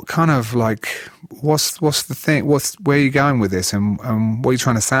what kind of what's the thing? Where are you going with this, and what are you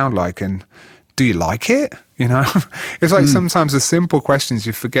trying to sound like, and do you like it? It's sometimes the simple questions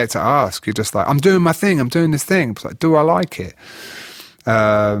you forget to ask. You're just I'm doing my thing, I'm doing this thing. It's do I like it?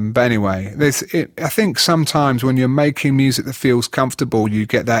 But anyway, I think sometimes when you're making music that feels comfortable, you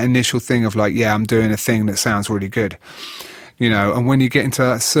get that initial thing of I'm doing a thing that sounds really good, and when you get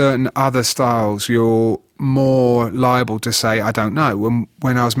into certain other styles, you're more liable to say, I don't know.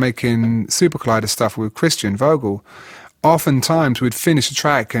 When I was making Super Collider stuff with Christian Vogel, oftentimes we'd finish a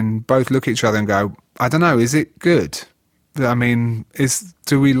track and both look at each other and go, I don't know, is it good? I mean,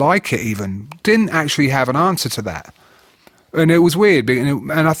 do we like it even? Didn't actually have an answer to that. And it was weird,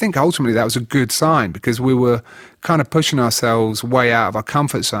 and I think ultimately that was a good sign because we were kind of pushing ourselves way out of our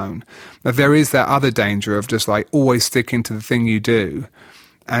comfort zone. But there is that other danger of just always sticking to the thing you do.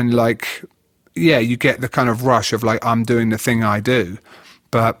 And you get the kind of rush of I'm doing the thing I do.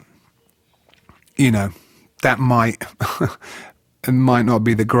 But, that might, it might not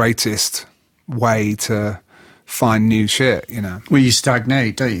be the greatest way to find new shit, Well, you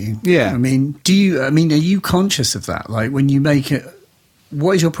stagnate, don't you? Yeah. I mean, are you conscious of that? When you make it,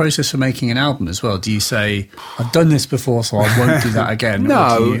 what is your process for making an album as well? Do you say, I've done this before, so I won't do that again?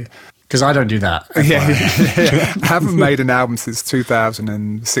 No. Because I don't do that. Yeah. I haven't made an album since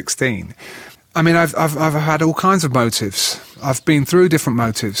 2016. I mean, I've had all kinds of motives. I've been through different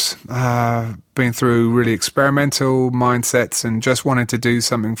motives. Been through really experimental mindsets and just wanted to do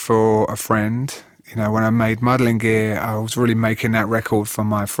something for a friend. When I made Muddling Gear, I was really making that record for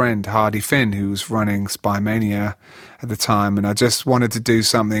my friend Hardy Finn, who was running Spy Mania at the time, and I just wanted to do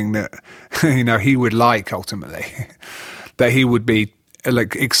something that, he would like ultimately, that he would be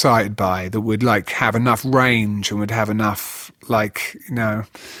excited by, that would have enough range and would have enough a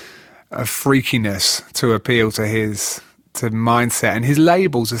freakiness to appeal to his mindset and his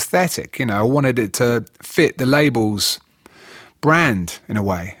label's aesthetic. I wanted it to fit the label's brand in a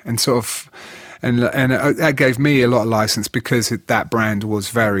way, and sort of. And that gave me a lot of license because that brand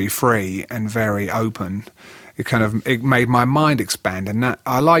was very free and very open. It made my mind expand, and that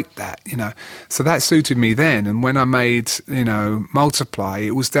I liked that, So that suited me then. And when I made, Multiply,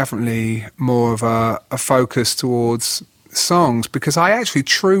 it was definitely more of a focus towards songs because I actually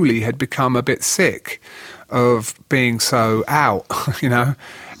truly had become a bit sick of being so out, you know,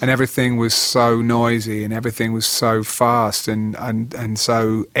 and everything was so noisy and everything was so fast and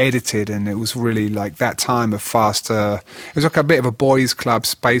so edited, and it was really like that time of faster. It was like a bit of a boys' club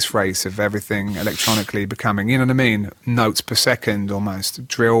space race of everything electronically becoming, you know what I mean, notes per second almost,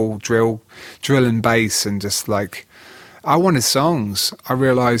 drill and bass, and just like I wanted songs. I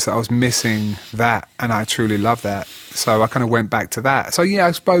realised that I was missing that, and I truly love that. So I kind of went back to that. So yeah,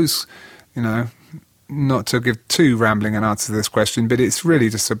 I suppose, you know, not to give too rambling an answer to this question, but it's really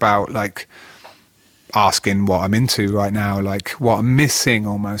just about like asking what I'm into right now, like what I'm missing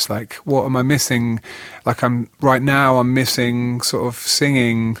almost, like what am I missing? Like I'm missing sort of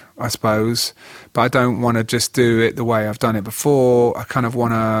singing, I suppose, but I don't want to just do it the way I've done it before. I kind of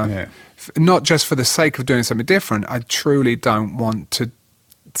want to, not just for the sake of doing something different, I truly don't want to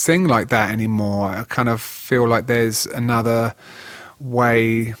sing like that anymore. I kind of feel like there's another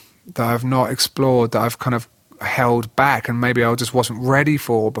way that I've not explored, that I've kind of held back, and maybe I just wasn't ready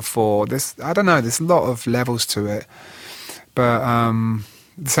for before. I don't know, there's a lot of levels to it. But at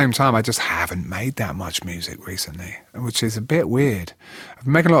the same time, I just haven't made that much music recently, which is a bit weird. I've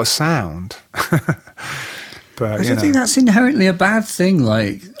been making a lot of sound. But, I don't think that's inherently a bad thing.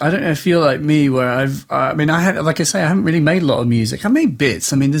 Like, I don't know if you're like me, where I haven't really made a lot of music. I made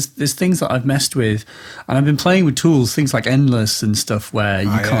bits. I mean, there's things that I've messed with, and I've been playing with tools, things like Endless and stuff, where you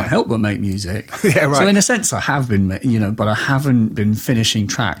can't help but make music. Yeah, right. So in a sense, I have been, you know, but I haven't been finishing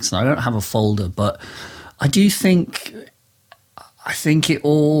tracks, and I don't have a folder. But I think it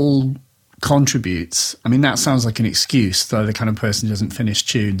all contributes. I mean, that sounds like an excuse, though, the kind of person who doesn't finish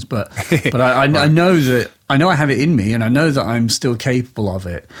tunes, but I know I have it in me, and I know that I'm still capable of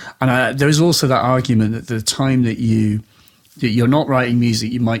it. And there's also that argument that the time that you're not writing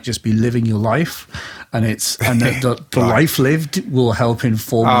music, you might just be living your life, and the life lived will help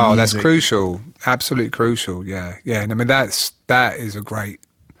inform the music. That's crucial, absolutely crucial. Yeah. And I mean, that is a great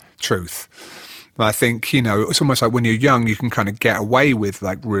truth. I think, you know, it's almost like when you're young, you can kind of get away with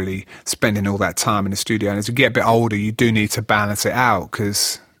like really spending all that time in the studio. And as you get a bit older, you do need to balance it out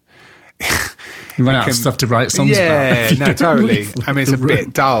because you run out of stuff to write songs about. Yeah, no, totally. I mean, it's a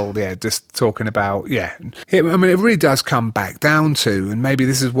bit dull, just talking about, I mean, it really does come back down to, and maybe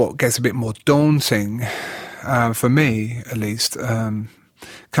this is what gets a bit more daunting, for me at least,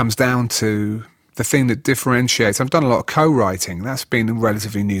 comes down to the thing that differentiates. I've done a lot of co-writing. That's been a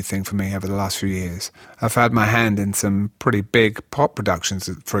relatively new thing for me over the last few years. I've had my hand in some pretty big pop productions,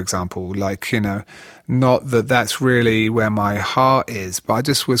 for example, like, you know, not that that's really where my heart is, but I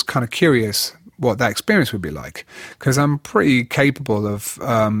just was kind of curious what that experience would be like, because I'm pretty capable of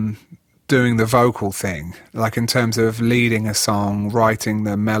doing the vocal thing, like in terms of leading a song, writing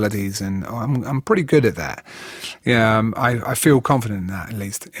the melodies, and I'm pretty good at that. I feel confident in that, at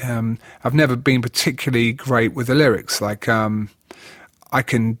least. I've never been particularly great with the lyrics. Like, I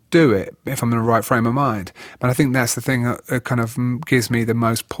can do it if I'm in the right frame of mind. But I think that's the thing that kind of gives me the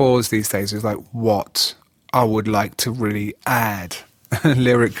most pause these days, is like what I would like to really add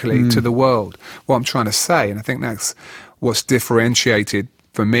lyrically to the world, what I'm trying to say. And I think that's what's differentiated,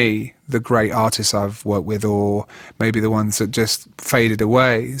 for me, the great artists I've worked with, or maybe the ones that just faded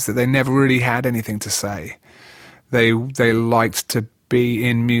away, is that they never really had anything to say. They liked to be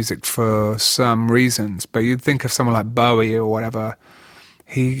in music for some reasons, but you'd think of someone like Bowie or whatever.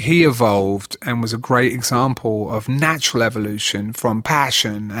 He evolved and was a great example of natural evolution from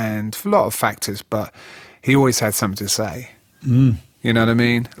passion and a lot of factors, but he always had something to say. You know what I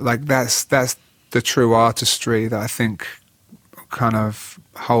mean? Like that's the true artistry that I think kind of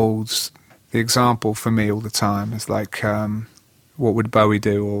holds the example for me all the time. It's like, what would Bowie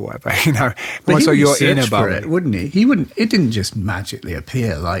do or whatever, you know? But so you're in for Bowie, it, wouldn't he? He wouldn't. It didn't just magically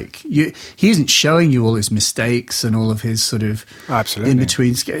appear. Like he isn't showing you all his mistakes and all of his sort of absolutely in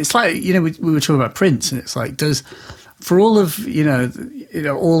between. It's like, you know, we were talking about Prince, and it's like, for all of you know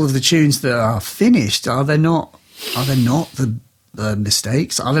all of the tunes that are finished, are there not the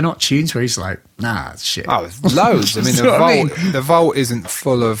mistakes? Are there not tunes where he's like, nah, it's shit? Oh, there's loads. I mean, the vault isn't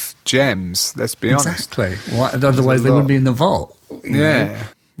full of gems, let's be honest. Exactly. Otherwise, they wouldn't be in the vault. Yeah.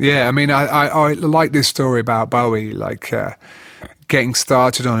 I mean, I like this story about Bowie, like getting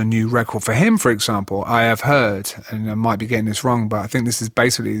started on a new record. For him, for example, I have heard, and I might be getting this wrong, but I think this is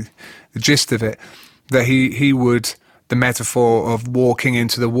basically the gist of it, that he would, the metaphor of walking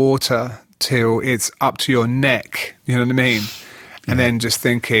into the water till it's up to your neck, you know what I mean? And then just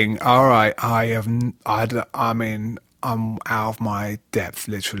thinking, all right, I'm out of my depth,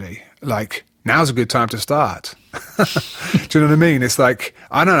 literally. Like, now's a good time to start. Do you know what I mean? It's like,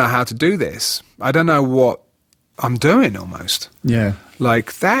 I don't know how to do this. I don't know what I'm doing almost. Yeah.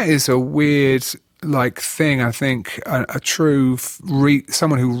 Like, that is a weird, like, thing. I think a true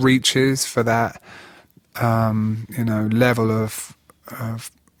someone who reaches for that, level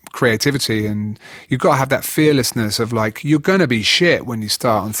of creativity, and you've got to have that fearlessness of, like, you're going to be shit when you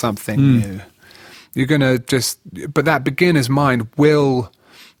start on something new. You're going to but that beginner's mind will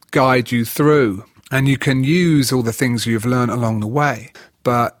guide you through, and you can use all the things you've learned along the way.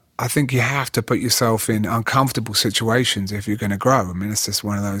 But I think you have to put yourself in uncomfortable situations if you're going to grow. I mean, it's just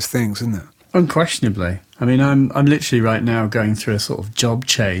one of those things, isn't it? Unquestionably. I mean, I'm literally right now going through a sort of job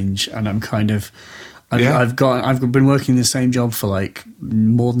change, and I'm kind of, I've been working the same job for like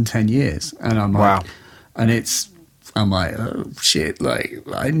more than 10 years, and I'm like, wow. And I'm like, oh shit, like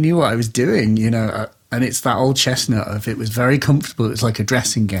I knew what I was doing, and it's that old chestnut of, it was very comfortable. It was like a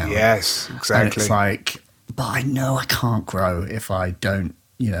dressing gown. Yes, exactly. And it's like, but I know I can't grow if I don't,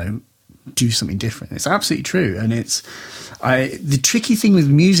 do something different. It's absolutely true. And the tricky thing with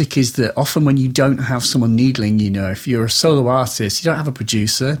music is that often when you don't have someone needling, if you're a solo artist, you don't have a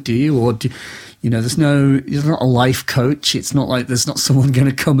producer, do you? Or there's not a life coach. It's not like there's not someone going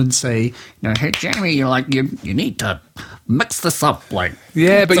to come and say, hey, Jamie, you need to mix this up. Like,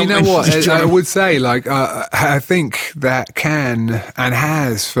 yeah, but you know what? I would say, like, I think that can and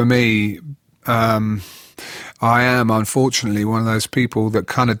has for me, I am, unfortunately, one of those people that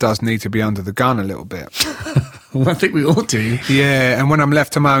kind of does need to be under the gun a little bit. Well, I think we all do. Yeah, and when I'm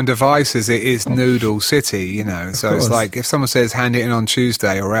left to my own devices, it is Noodle City, So it's like, if someone says, hand it in on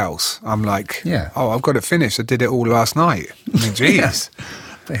Tuesday or else, I'm like, oh, I've got it finished. I did it all last night. I mean, jeez.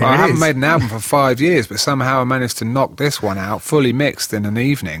 Yeah. I haven't made an album for 5 years, but somehow I managed to knock this one out, fully mixed in an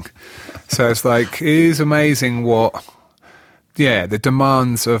evening. So it's like, it is amazing what... Yeah, the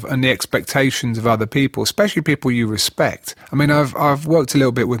demands of and the expectations of other people, especially people you respect. I mean, I've worked a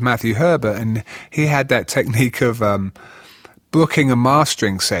little bit with Matthew Herbert, and he had that technique of booking a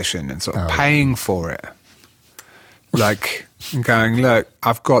mastering session and sort of paying for it. Like, going, look,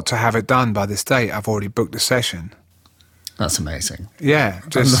 I've got to have it done by this date. I've already booked the session. That's amazing. Yeah,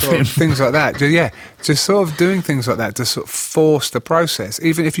 just sort of things like that. Just sort of doing things like that to sort of force the process.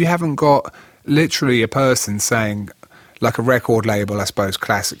 Even if you haven't got literally a person saying... like a record label, I suppose,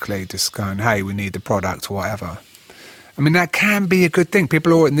 classically, just going, hey, we need the product or whatever. I mean, that can be a good thing.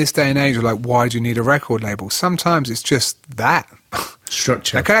 People are in this day and age are like, why do you need a record label? Sometimes it's just that.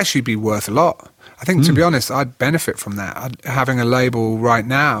 Structure. That could actually be worth a lot. I think, to be honest, I'd benefit from that. Having a label right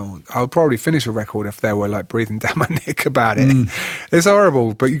now, I would probably finish a record if they were like breathing down my neck about it. It's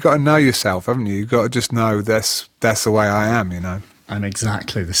horrible, but you've got to know yourself, haven't you? You've got to just know that's the way I am, I'm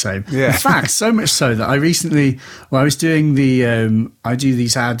exactly the same. Yeah. In fact, so much so that I recently, I was doing I do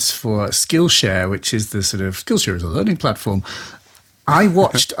these ads for Skillshare, which is the sort of, Skillshare is a learning platform. I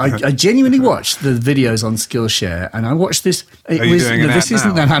genuinely watched the videos on Skillshare, and I watched this. This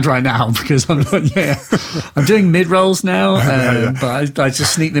isn't an ad right now because I'm not, I'm doing mid-rolls now, but I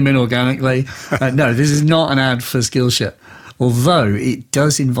just sneak them in organically. No, this is not an ad for Skillshare. Although it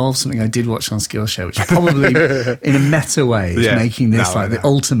does involve something I did watch on Skillshare, which probably in a meta way is making this the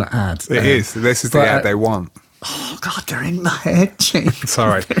ultimate ad. It is. This is the ad they want. Oh, God, they're in my head, James.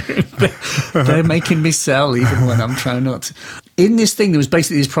 Sorry. They're making me sell even when I'm trying not to. In this thing, there was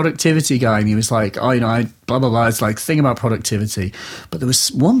basically this productivity guy, and he was like, blah, blah, blah. It's like, thing about productivity. But there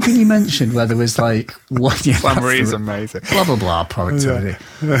was one thing he mentioned where there was like... Summary is amazing. Blah, blah, blah, productivity.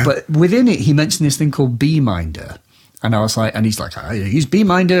 Yeah. But within it, he mentioned this thing called Beeminder. And I was like, and he's like, I use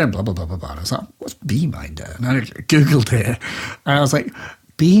Beeminder and blah, blah, blah, blah, blah. And I was like, what's Beeminder? And I Googled it. And I was like,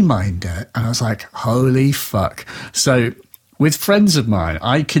 Beeminder. And I was like, holy fuck. So with friends of mine,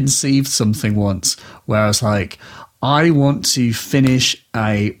 I conceived something once where I was like, I want to finish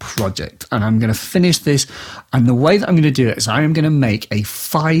a project and I'm going to finish this. And the way that I'm going to do it is I am going to make a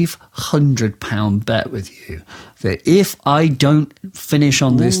 £500 bet with you that if I don't finish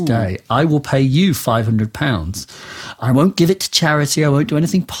on this day, I will pay you £500. I won't give it to charity. I won't do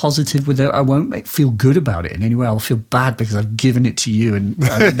anything positive with it. I won't feel good about it in any way. I'll feel bad because I've given it to you and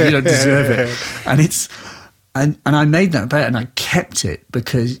you don't deserve it. And I made that bet and I kept it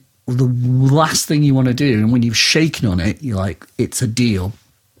because the last thing you want to do, and when you've shaken on it, you're like, it's a deal.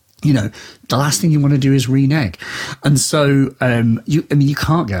 The last thing you want to do is renege. And so, you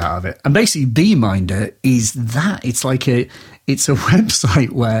can't get out of it. And basically, Beeminder is that. It's like it's a website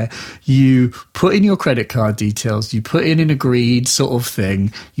where you put in your credit card details, you put in an agreed sort of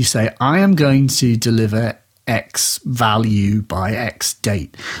thing. You say, I am going to deliver X value by X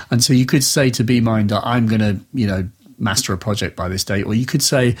date. And so you could say to Beeminder, I'm going to, master a project by this date. Or you could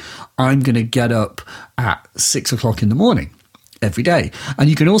say, I'm going to get up at 6 o'clock in the morning. every day. And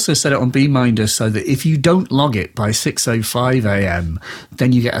you can also set it on Beeminder so that if you don't log it by 6:05 a.m.,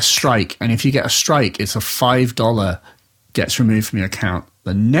 then you get a strike. And if you get a strike, it's a $5 gets removed from your account.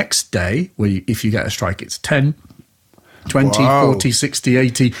 The next day, if you get a strike, it's 10, 20, Wow. 40, 60,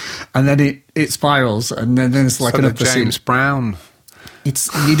 80, and then it spirals, and then there's like So the another James Brown.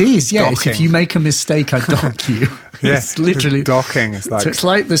 It is, yeah. It's, if Docking. you make a mistake, I dock you. Yes, It's literally docking. It's like, so it's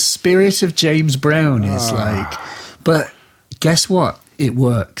like the spirit of James Brown is like, but guess what? It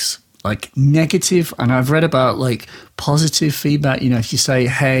works. Like negative, and I've read about like positive feedback. You know, if you say,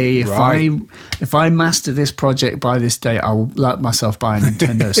 "Hey, if I master this project by this date, I'll let myself buy a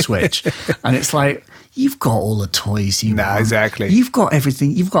Nintendo Switch," and it's like you've got all the toys you want. exactly. You've got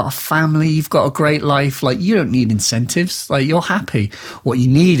everything. You've got a family. You've got a great life. Like you don't need incentives. Like you're happy. What you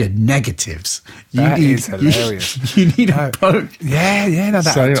need are negatives. That is hilarious. You need a poke. Yeah, no,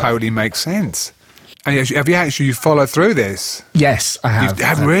 that So- totally makes sense. And have you actually followed through this? Yes, I have. You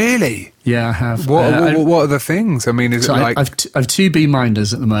have really? Yeah, I have. What are the things? I mean, is So it like... I've two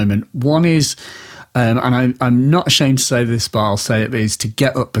Beeminders at the moment. One is, and I'm not ashamed to say this, but I'll say it, is to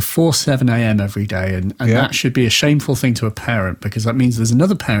get up before 7 a.m. every day. And that should be a shameful thing to a parent, because that means there's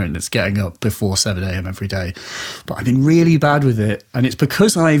another parent that's getting up before 7 a.m. every day. But I've been really bad with it. And it's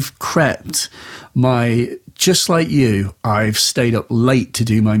because I've crept just like you, I've stayed up late to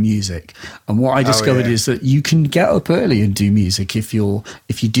do my music. And what I discovered is that you can get up early and do music if you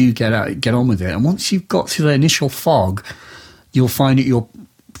do get on with it. And once you've got through the initial fog, you'll find that you're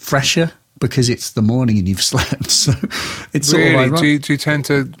fresher because it's the morning and you've slept. So it's really? all right. Do you tend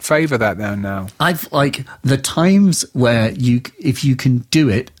to favour that now? I've like the times where if you can do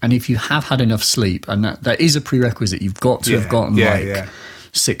it, and if you have had enough sleep, and that is a prerequisite, you've got to have gotten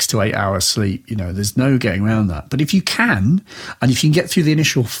 6 to 8 hours sleep. You know, there's no getting around that. But if you can, and if you can get through the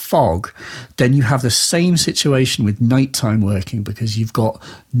initial fog, then you have the same situation with nighttime working, because you've got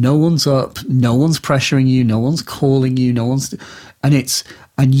no one's up, no one's pressuring you, no one's calling you,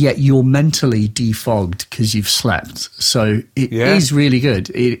 and yet you're mentally defogged because you've slept. So it is really good.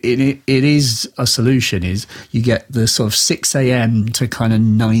 It is a solution. Is you get the sort of 6 a.m. to kind of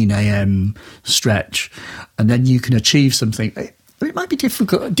 9 a.m. stretch, and then you can achieve something. But it might be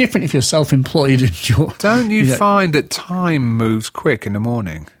different if you're self-employed and you're... Don't you find that time moves quick in the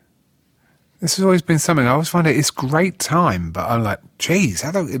morning? This has always been something. I always find it's great time, but I'm like, geez,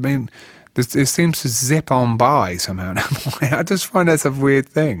 it seems to zip on by somehow. I just find that's a weird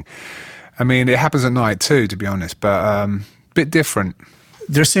thing. I mean, it happens at night too, to be honest, but bit different.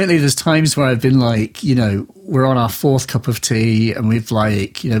 There's times where I've been like, you know, we're on our fourth cup of tea and we've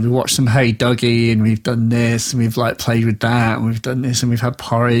like, you know, we watched some Hey Dougie and we've done this and we've like played with that and we've done this and we've had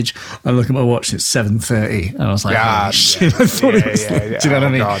porridge. I look at my watch, it's 7:30 and I was like, oh, shit, I thought it was like, do you know what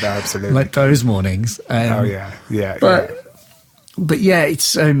I mean? God, absolutely. Like those mornings. But yeah,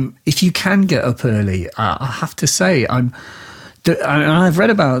 it's if you can get up early, I have to say I've read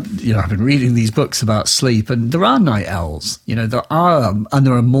about, you know, I've been reading these books about sleep, and there are night owls, you know, there are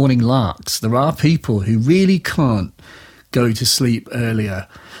morning larks. There are people who really can't go to sleep earlier.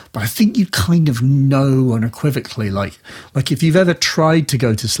 But I think you kind of know unequivocally, like if you've ever tried to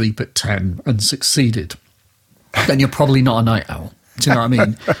go to sleep at 10 and succeeded, then you're probably not a night owl. Do you know what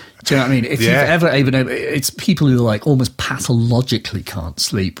I mean? If you've ever it's people who like almost pathologically can't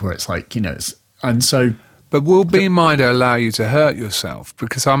sleep, where it's like, you know, and so... But will Beeminder allow you to hurt yourself?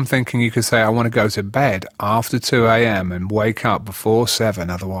 Because I'm thinking you could say, I want to go to bed after 2 a.m. and wake up before 7,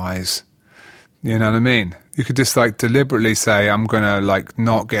 otherwise, you know what I mean? You could just like deliberately say, I'm going to like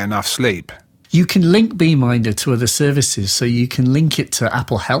not get enough sleep. You can link Beeminder to other services. So you can link it to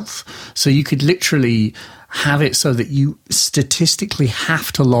Apple Health. So you could literally have it so that you statistically have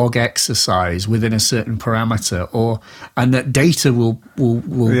to log exercise within a certain parameter, and that data will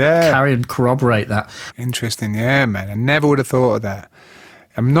carry and corroborate that. Interesting, yeah, man. I never would have thought of that.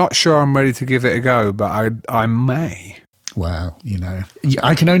 I'm not sure I'm ready to give it a go, but I may. Well, you know,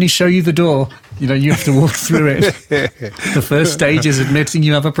 I can only show you the door. You know, you have to walk through it. The first stage is admitting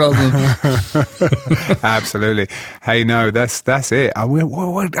you have a problem. Absolutely. Hey, no, that's it. I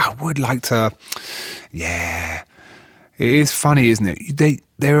would like to. Yeah, it is funny, isn't it?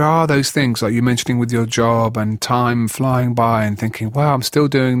 There are those things like you're mentioning with your job and time flying by and thinking, wow, I'm still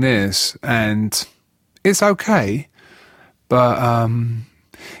doing this and it's okay. But,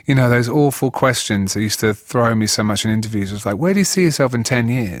 you know, those awful questions that used to throw me so much in interviews was like, where do you see yourself in 10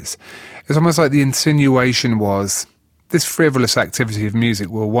 years? It's almost like the insinuation was this frivolous activity of music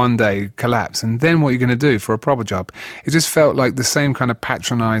will one day collapse, and then what are you going to do for a proper job? It just felt like the same kind of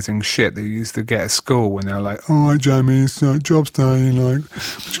patronising shit that you used to get at school when they were like, "Oh, Jamie, it's job's day, like,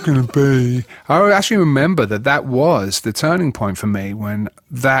 what's it going to be?" I actually remember that was the turning point for me, when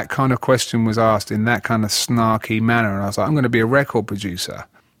that kind of question was asked in that kind of snarky manner, and I was like, I'm going to be a record producer.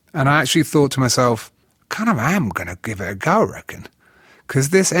 And I actually thought to myself, kind of am going to give it a go, I reckon. Because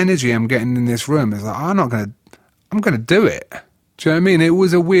this energy I'm getting in this room is like, I'm going to do it. Do you know what I mean? It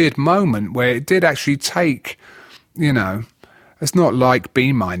was a weird moment where it did actually take, you know, it's not like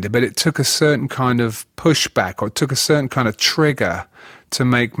Be-Minded, but it took a certain kind of pushback, or it took a certain kind of trigger to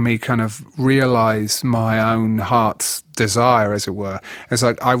make me kind of realise my own heart's desire, as it were. It's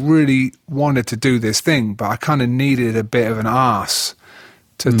like I really wanted to do this thing, but I kind of needed a bit of an arse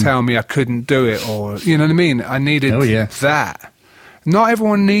to tell me I couldn't do it, or, you know what I mean? I needed that. Not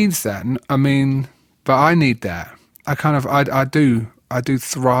everyone needs that. I mean, but I need that. I do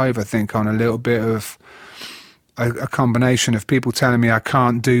thrive, I think, on a little bit of a combination of people telling me I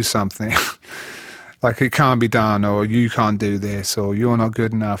can't do something. Like it can't be done, or you can't do this, or you're not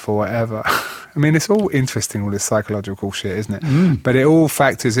good enough, or whatever. I mean, it's all interesting, all this psychological shit, isn't it? But it all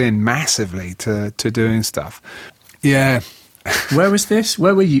factors in massively to doing stuff. Yeah. Where was this?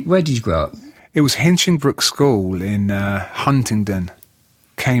 Where were you? Where did you grow up? It was Hinchinbrook School in Huntingdon,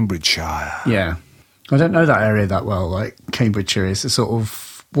 Cambridgeshire. Yeah. I don't know that area that well, like Cambridgeshire is a sort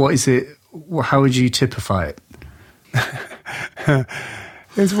of, what is it? How would you typify it?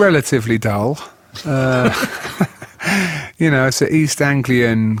 It's relatively dull. You know, it's an East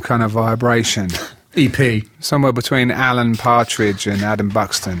Anglian kind of vibration. EP. Somewhere between Alan Partridge and Adam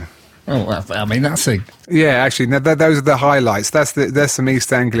Buxton. Oh, well, I mean, that's a... Yeah, actually, those are the highlights. There's some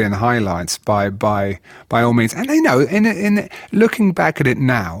East Anglian highlights by all means. And you know, in looking back at it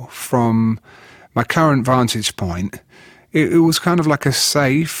now from my current vantage point, it was kind of like a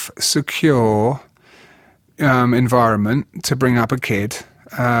safe, secure environment to bring up a kid,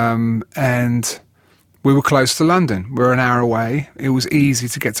 and we were close to London. We were an hour away. It was easy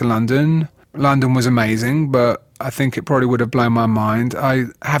to get to London. London was amazing, but I think it probably would have blown my mind. I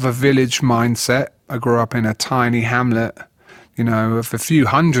have a village mindset. I grew up in a tiny hamlet, you know, of a few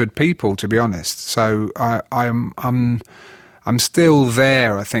hundred people, to be honest. So I'm still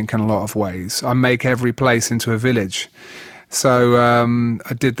there, I think, in a lot of ways. I make every place into a village. So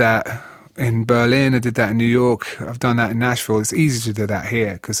I did that in Berlin. I did that in New York. I've done that in Nashville. It's easy to do that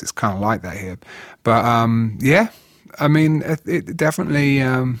here because it's kind of like that here. But yeah, I mean, it definitely...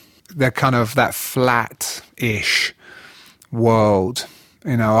 they're kind of that flat-ish world.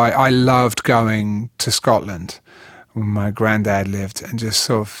 You know, I loved going to Scotland when my granddad lived, and just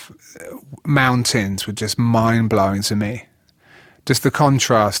sort of mountains were just mind-blowing to me. Just the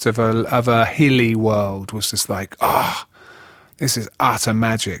contrast of a hilly world was just like, this is utter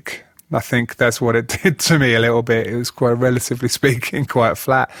magic. I think that's what it did to me a little bit. It was quite, relatively speaking, quite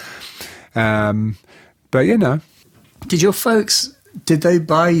flat. But, you know. Did your folks... Did they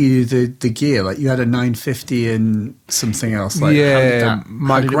buy you the gear? Like you had a 950 and something else? Like, yeah,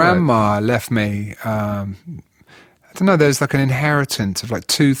 my grandma left me, I don't know, there's like an inheritance of like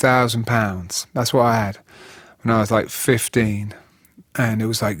 £2,000. That's what I had when I was like 15. And it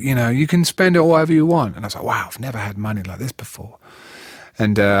was like, you know, you can spend it whatever you want. And I was like, wow, I've never had money like this before.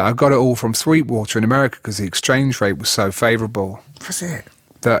 And I got it all from Sweetwater in America because the exchange rate was so favourable. Was it?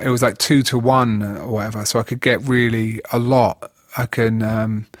 That it was like 2 to 1 or whatever, so I could get really a lot. I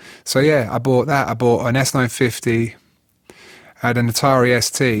can, so yeah, I bought that. I bought an S950. I had an Atari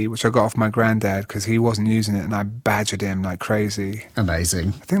ST, which I got off my granddad because he wasn't using it, and I badgered him like crazy. Amazing.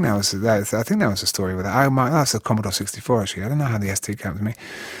 I think that was the story with that. That's a Commodore 64 actually. I don't know how the ST came to me,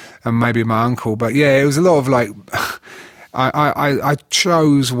 and maybe my uncle. But yeah, it was a lot of like. I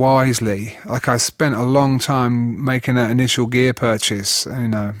chose wisely. Like I spent a long time making that initial gear purchase. You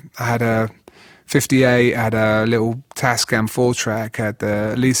know, I had a 58, had a little Tascam 4-track, had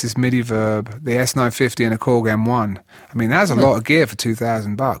the Alesis MIDI Verb, the S950 and a Korg M1. I mean, that's a lot of gear for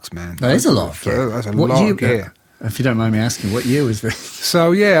 $2,000, man. That is a lot of gear. That's a lot of gear. If you don't mind me asking, what year was this?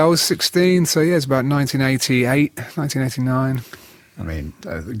 So, yeah, I was 16, so yeah, it's about 1988, 1989. I mean,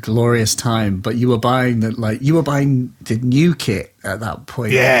 a glorious time, but you were buying the new kit at that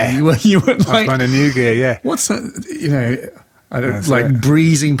point. Yeah. You were like, I was buying a new gear, yeah. What's that, you know... I don't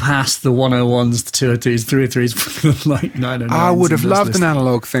breezing past the 101s, the 202s, 303s, like 909s. I would have loved an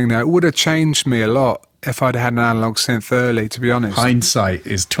analog thing though. It would have changed me a lot if I'd had an analog synth early, to be honest. Hindsight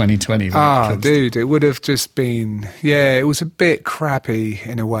is 2020. Dude, it would have just been, yeah, it was a bit crappy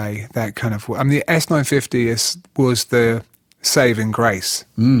in a way, that kind of, I mean, the S950 was the saving grace.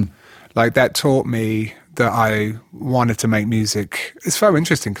 Like that taught me that I wanted to make music. It's so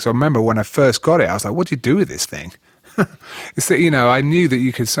interesting because I remember when I first got it, I was like, what do you do with this thing? It's that, I knew that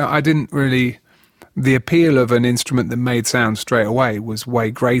you could, so I didn't really, the appeal of an instrument that made sound straight away was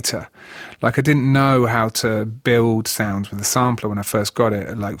way greater. Like I didn't know how to build sounds with a sampler when I first got it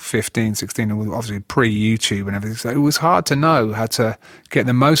at like 15, 16, and obviously pre-YouTube and everything. So it was hard to know how to get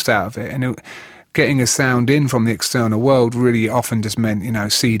the most out of it. And getting a sound in from the external world really often just meant,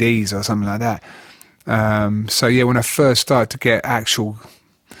 CDs or something like that. So yeah, when I first started to get actual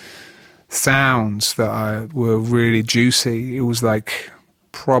sounds that were really juicy, it was like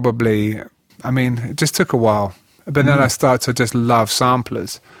probably, it just took a while. But then I started to just love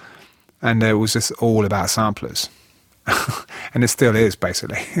samplers, and it was just all about samplers. And it still is,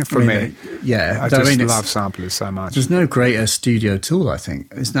 basically, for me. Yeah. I just love samplers so much. There's no greater studio tool, I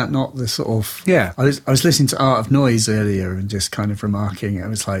think. Is that not the sort of... Yeah. I was listening to Art of Noise earlier and just kind of remarking, it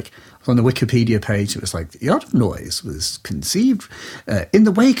was like, on the Wikipedia page, it was like, the Art of Noise was conceived in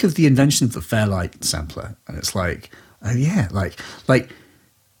the wake of the invention of the Fairlight sampler. And it's like, oh yeah, like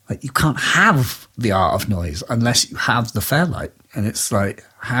you can't have the Art of Noise unless you have the Fairlight. And it's like,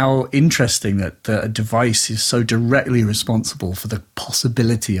 how interesting that a device is so directly responsible for the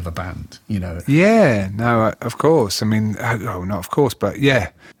possibility of a band, Yeah, no, of course. Not of course, but yeah.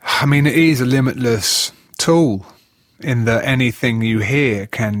 It is a limitless tool in that anything you hear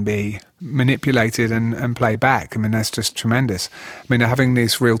can be manipulated and play back. That's just tremendous. Having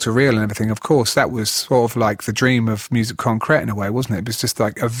this reel-to-reel and everything, of course, that was sort of like the dream of Musique Concrète in a way, wasn't it? It was just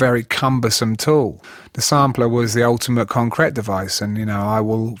like a very cumbersome tool. The sampler was the ultimate concrete device, and, I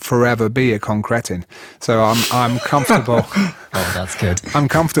will forever be a concretin. So I'm comfortable. Oh, that's good. I'm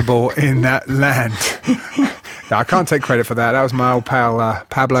comfortable in that land. No, I can't take credit for that. That was my old pal,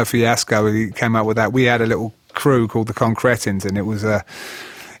 Pablo Fiasco, who came up with that. We had a little crew called the Concretins, and it was a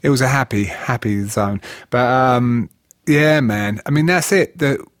happy zone. But yeah, man, that's it.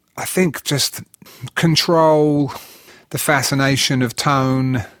 I think just control, the fascination of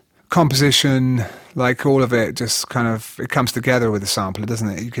tone, composition, like all of it just kind of, it comes together with a sampler, doesn't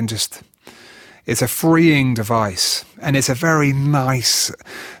it? You can just, it's a freeing device, and it's a very nice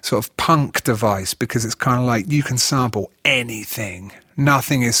sort of punk device, because it's kind of like you can sample anything.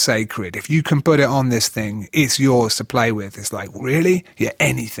 Nothing is sacred. If you can put it on this thing, it's yours to play with. It's like, really? Yeah,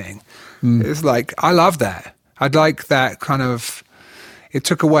 anything. It's like, I love that. I'd like that kind of, it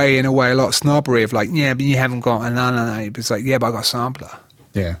took away, in a way, a lot of snobbery of like, yeah, but you haven't got a no. It's like, yeah, but I got a sampler.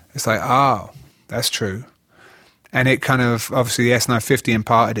 Yeah. It's like, oh, that's true. And it kind of, obviously the S950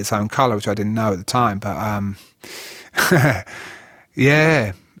 imparted its own colour, which I didn't know at the time, but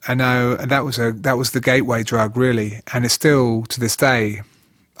yeah. I know, and that was the gateway drug, really, and it's still to this day.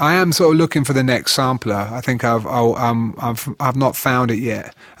 I am sort of looking for the next sampler. I think I've not found it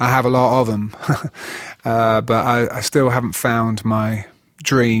yet. I have a lot of them, but I still haven't found my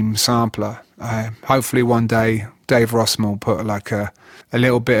dream sampler. Hopefully one day Dave Rossman will put like a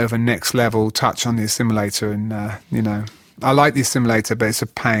little bit of a next level touch on the assimilator, and I like the assimilator, but it's a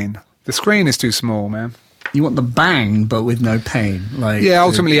pain. The screen is too small, man. You want the bang, but with no pain. Yeah,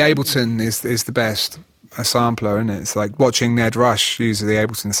 ultimately Ableton is the best sampler, isn't it? It's like watching Ned Rush use the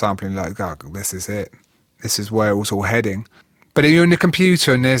Ableton sampling, like, oh, this is it. This is where it was all heading. But you're in the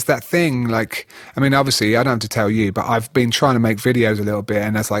computer, and there's that thing, like, obviously, I don't have to tell you, but I've been trying to make videos a little bit,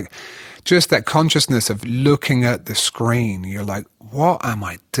 and it's like, just that consciousness of looking at the screen. You're like, what am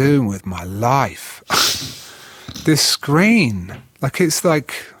I doing with my life? This screen. Like, it's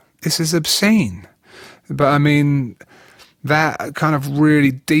like, this is obscene. But that kind of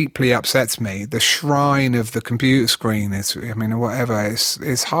really deeply upsets me. The shrine of the computer screen is, whatever.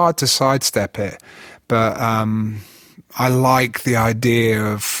 It's hard to sidestep it, but I like the idea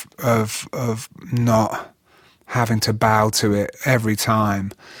of not having to bow to it every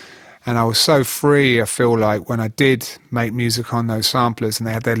time. And I was so free, I feel like, when I did make music on those samplers and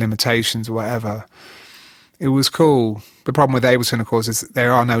they had their limitations or whatever. It was cool. The problem with Ableton, of course, is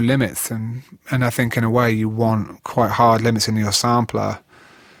there are no limits. And I think, in a way, you want quite hard limits in your sampler.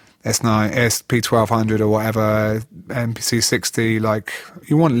 S9, SP1200 or whatever, MPC 60, like,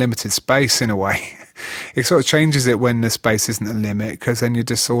 you want limited space in a way. It sort of changes it when the space isn't a limit, because then you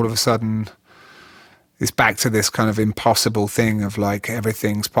just all of a sudden, it's back to this kind of impossible thing of like,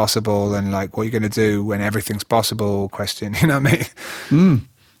 everything's possible, and like, what are you going to do when everything's possible question, you know what I mean?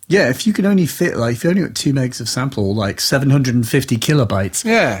 Yeah, if you can only fit, like, if you only got 2 megs of sample, like 750 kilobytes.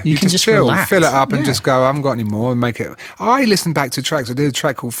 Yeah, you can just fill relax. it up and just go, I haven't got any more, and make it. I listened back to tracks. I did a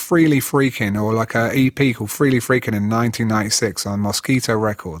track called Freely Freaking, or like a EP called Freely Freaking in 1996 on Mosquito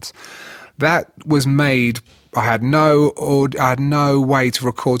Records. That was made I had no way to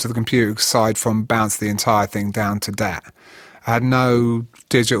record to the computer aside from bounce the entire thing down to DAT. I had no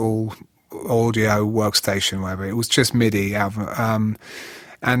digital audio workstation, whatever. It was just MIDI.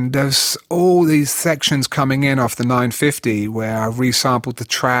 And there's all these sections coming in off the 950 where I resampled the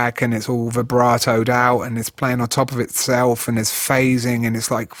track and it's all vibratoed out and it's playing on top of itself and it's phasing and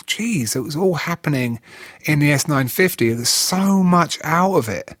it's like, geez, it was all happening in the S950. There's so much out of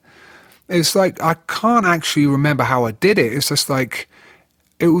it. It's like, I can't actually remember how I did it. It's just like,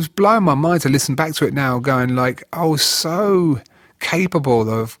 it was blowing my mind to listen back to it now, going like, I was so capable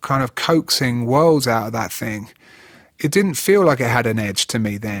of kind of coaxing worlds out of that thing. It didn't feel like it had an edge to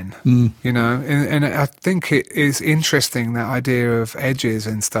me then, you know, and I think it is interesting, that idea of edges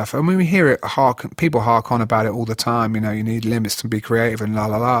and stuff. I mean, we hear it, people hark on about it all the time, you know, you need limits to be creative and la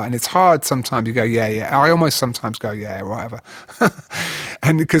la la, and it's hard sometimes. You go, yeah. I almost sometimes go, yeah, whatever.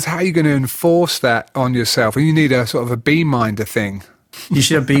 And because how are you going to enforce that on yourself? And you need a sort of a Beeminder thing. You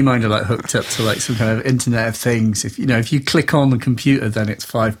should have Beeminder like hooked up to like some kind of Internet of Things. If you click on the computer, then it's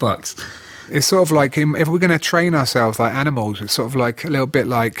 $5. It's sort of like, if we're going to train ourselves like animals, it's sort of like a little bit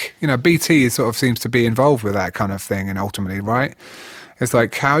like, you know, BT sort of seems to be involved with that kind of thing, and ultimately, right? It's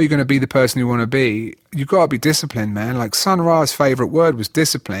like, how are you going to be the person you want to be? You've got to be disciplined, man. Like Sun Ra's favourite word was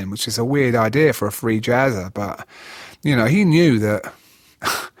discipline, which is a weird idea for a free jazzer, but, you know, he knew that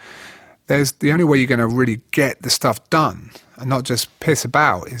there's the only way you're going to really get the stuff done and not just piss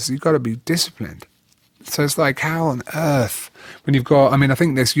about is you've got to be disciplined. So it's like, how on earth, when you've got, I mean, I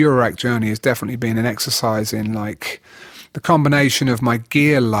think this Eurorack journey has definitely been an exercise in like the combination of my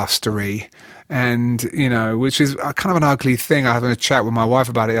gear lustery and, you know, which is kind of an ugly thing. I had a chat with my wife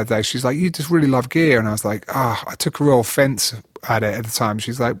about it the other day. She's like, you just really love gear. And I was like, I took a real offense at it at the time.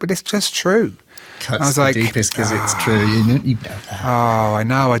 She's like, but it's just true. Cuts I was the like, deepest because it's true. You know that. Oh, I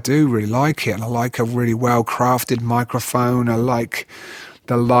know. I do really like it. And I like a really well-crafted microphone. I like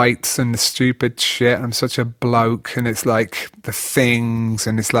the lights and the stupid shit. I'm such a bloke, and it's like the things,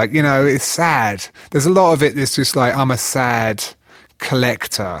 and it's like, you know, it's sad. There's a lot of it that's just like, I'm a sad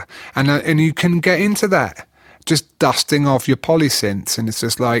collector, and you can get into that, just dusting off your polysynths, and it's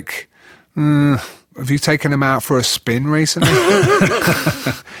just like, have you taken them out for a spin recently?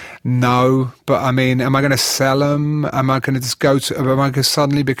 No, but I mean, am I going to sell them? Am I going to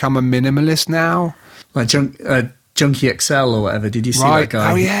suddenly become a minimalist now? Like Junkie XL or whatever. Did you see that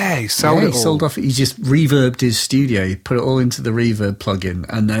guy? Oh yeah, he sold it all. Sold off. He just reverbed his studio. He put it all into the reverb plugin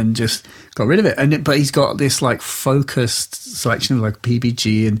and then just got rid of it. But he's got this like focused selection of like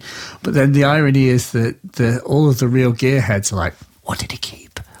PBG, but then the irony is that all of the real gearheads are like, what did he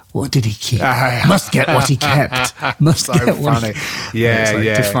keep? What did he keep? Must get what he kept. Must so get what funny.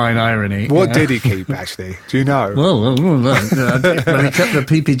 Yeah. Define irony. What did he keep, actually? Do you know? Well, he kept the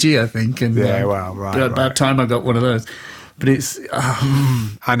PPG, I think. And, right. About time I got one of those. But it's...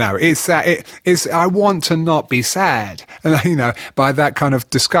 I know. It's sad. I want to not be sad, you know, by that kind of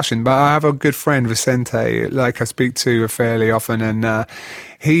discussion. But I have a good friend, Vicente, like I speak to fairly often, and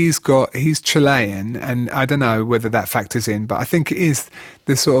he's Chilean, and I don't know whether that factors in, but I think it is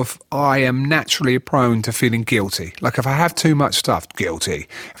the sort of, I am naturally prone to feeling guilty. Like if I have too much stuff, guilty.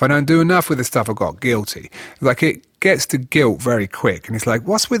 If I don't do enough with the stuff I've got, guilty. Like it gets to guilt very quick, and it's like,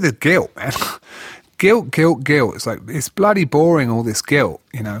 what's with the guilt, man? Guilt. It's like, it's bloody boring, all this guilt,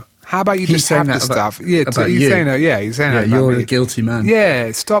 you know. How about you just have the stuff? Yeah, about he's you. Saying that. Yeah, he's saying that. You're a guilty man.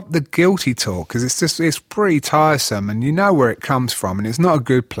 Yeah, stop the guilty talk, because it's pretty tiresome, and you know where it comes from, and it's not a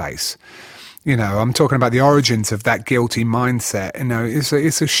good place. You know, I'm talking about the origins of that guilty mindset. You know, it's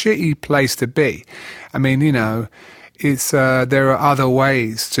a shitty place to be. I mean, you know, it's there are other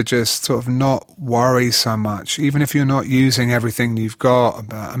ways to just sort of not worry so much, even if you're not using everything you've got.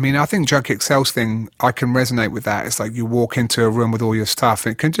 But I mean, I think Junkie XL's thing, I can resonate with that. It's like you walk into a room with all your stuff,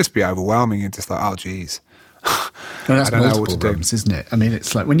 and it can just be overwhelming. You're just like, oh, geez. Well, that's multiple rooms, isn't it? I mean,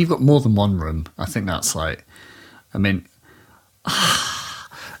 it's like when you've got more than one room, I think that's like, I mean, I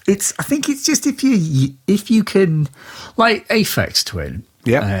think it's just if you can, like Aphex Twin.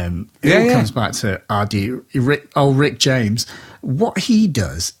 Yeah, it all comes back to Rick James. What he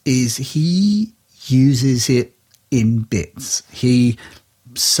does is he uses it in bits. He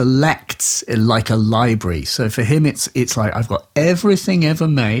selects it like a library. So for him, it's like, I've got everything ever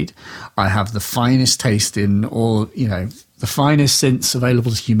made. I have the finest taste in all, you know, the finest synths available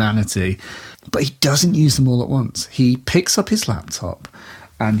to humanity. But he doesn't use them all at once. He picks up his laptop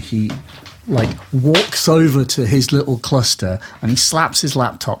and he like walks over to his little cluster and he slaps his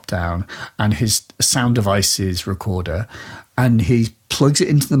laptop down and his Sound Devices recorder, and he plugs it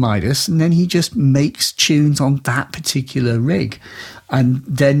into the Midas, and then he just makes tunes on that particular rig. And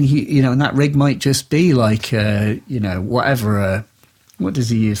then and that rig might just be like, whatever, what does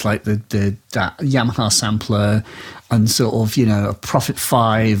he use? Like that Yamaha sampler and sort of, a Prophet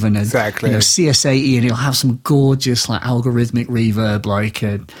 5 and a CS80, and he'll have some gorgeous like algorithmic reverb, like,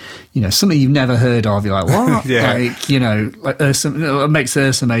 something you've never heard of. You're like, what? Yeah. Like, it makes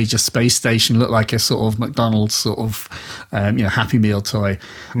Ursa Major Space Station look like a sort of McDonald's sort of, Happy Meal toy.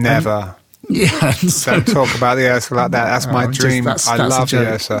 Never. Yeah, don't talk about the Ursa like that. That's my dream. I love the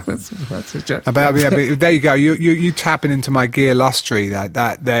Ursa. That's a joke. But there you go. You tapping into my gear lustry.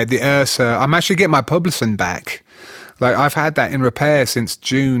 The Ursa. I'm actually getting my Publison back. Like I've had that in repair since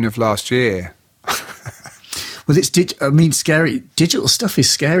June of last year. Well, scary. Digital stuff is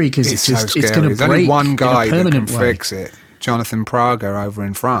scary because it's just it's going to break. There's only one guy that can way. fix it. Jonathan Prager over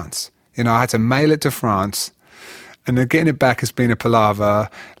in France. I had to mail it to France. And then getting it back has been a palaver.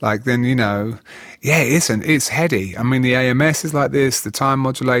 Like, then, it's heady. I mean, the AMS is like this, the time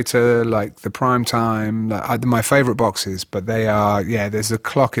modulator, like the prime time, my favourite boxes, but they are, there's a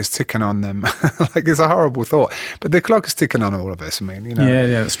clock is ticking on them. Like, it's a horrible thought. But the clock is ticking on all of us, I mean, Yeah,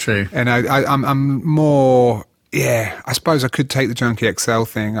 that's true. And I'm more... Yeah, I suppose I could take the Junkie XL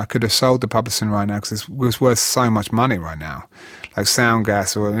thing. I could have sold the Publison right now because it was worth so much money right now. Like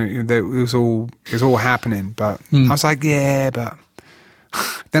Soundgas, it was all happening. But I was like, but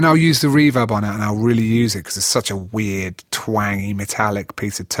then I'll use the reverb on it and I'll really use it because it's such a weird, twangy, metallic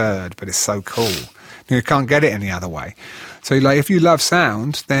piece of turd, but it's so cool. You can't get it any other way. So, like, if you love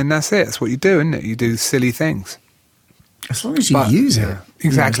sound, then that's it. That's what you do, isn't it? You do silly things. As long as you use it.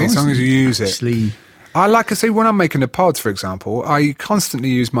 Exactly, as long as you use it. I like to see when I'm making the pods, for example, I constantly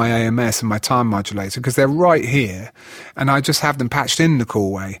use my AMS and my time modulator because they're right here and I just have them patched in the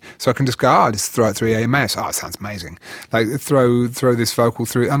cool way. So I can just go, just throw it through AMS. Oh, it sounds amazing. Like throw this vocal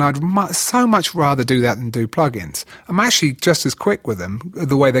through. And I'd so much rather do that than do plugins. I'm actually just as quick with them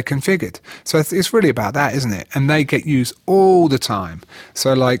the way they're configured. So it's really about that, isn't it? And they get used all the time.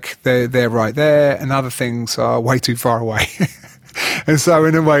 So like they're right there and other things are way too far away. And so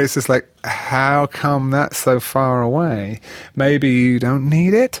in a way it's just like, how come that's so far away? Maybe you don't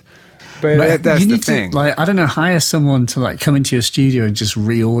need it, but that's the thing. I don't know, hire someone to come into your studio and just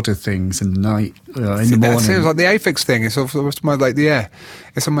reorder things in the night, in the morning. That seems like the Aphex thing. It's almost like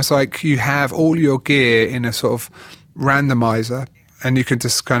it's almost like you have all your gear in a sort of randomizer, and you can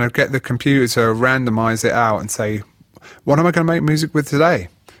just kind of get the computer to randomize it out and say, what am I going to make music with today?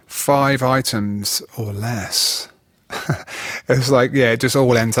 5 items or less. It's like, it just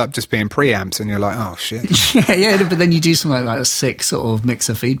all ends up just being preamps and you're like, oh shit. But then you do something like a sick sort of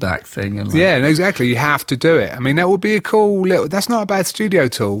mixer feedback thing. And exactly. You have to do it. I mean, that would be a cool little, that's not a bad studio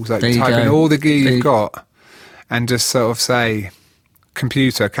tool. Like type in all the gear you've got and just sort of say,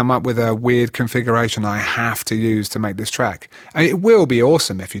 computer, come up with a weird configuration I have to use to make this track. And it will be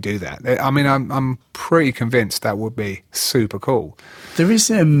awesome if you do that. I mean, I'm pretty convinced that would be super cool. There is,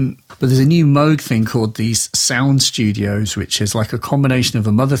 but there's a new Moog thing called these Sound Studios, which is like a combination of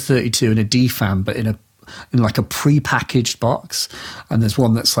a Mother 32 and a DFAM, but in like a pre-packaged box. And there's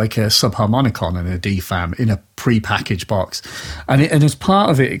one that's like a subharmonicon and a DFAM in a pre-packaged box. And as part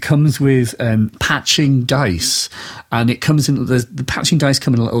of it, it comes with patching dice. And it comes in, the patching dice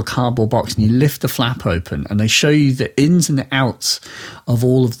come in a little cardboard box, and you lift the flap open and they show you the ins and the outs of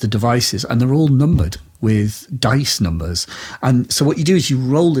all of the devices, and they're all numbered with dice numbers. And so what you do is you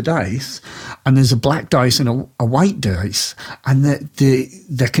roll the dice, and there's a black dice and a white dice, and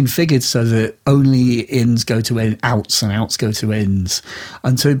they're configured so that only ins go to outs and outs go to ins.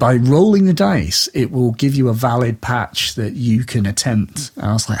 And so by rolling the dice, it will give you a valid patch that you can attempt. And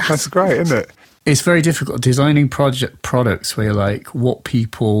I was like, that's great, isn't it? It's very difficult designing products where you're like what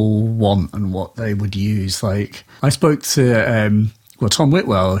people want and what they would use. Like I spoke to Tom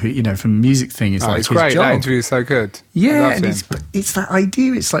Whitwell, who from Music Thing, is like it's his great. job. That interview is so good. Yeah, and it's that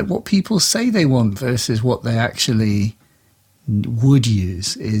idea. It's like what people say they want versus what they actually would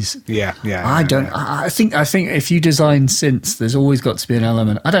use. I think if you design synths, there's always got to be an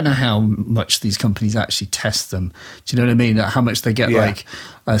element. I don't know how much these companies actually test them. Do you know what I mean? How much they get like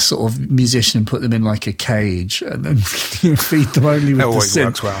a sort of musician and put them in like a cage and then feed them only with the synth. It always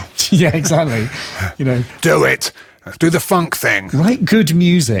works well. Yeah, exactly. Do it. Do the funk thing. Write good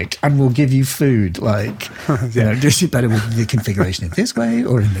music and we'll give you food. Like, this is better with the configuration in this way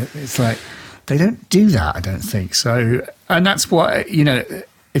or in it's like, they don't do that, I don't think. So, and that's what,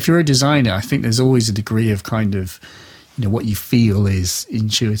 if you're a designer, I think there's always a degree of kind of, what you feel is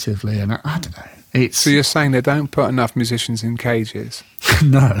intuitively. And I don't know. So you're saying they don't put enough musicians in cages?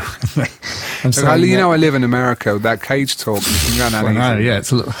 No. I'm saying you know, I live in America. That Cage talk, you can run out well, no, easy.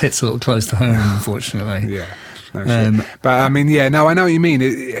 yeah, hits a little close to home, unfortunately. Yeah. No shit. But I mean, yeah, no, I know what you mean.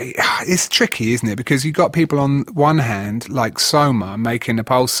 It's tricky, isn't it? Because you've got people on one hand, like Soma, making a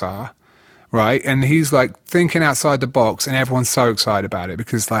pulsar, right? And he's like thinking outside the box, and everyone's so excited about it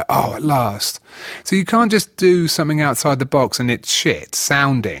because, like, oh, at last. So you can't just do something outside the box and it's shit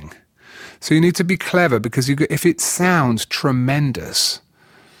sounding. So you need to be clever because if it sounds tremendous,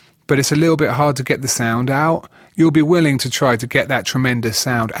 but it's a little bit hard to get the sound out, you'll be willing to try to get that tremendous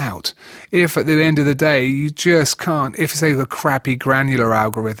sound out. If at the end of the day you just can't, if it's a crappy granular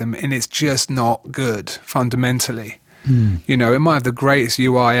algorithm and it's just not good fundamentally, you know, it might have the greatest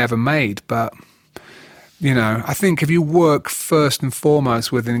UI ever made, but, you know, I think if you work first and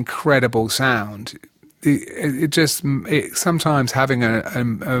foremost with an incredible sound, it sometimes having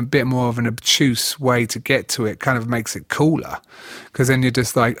a bit more of an obtuse way to get to it kind of makes it cooler, because then you're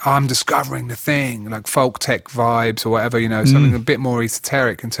just like, oh, I'm discovering the thing, like folk tech vibes or whatever, you know, something a bit more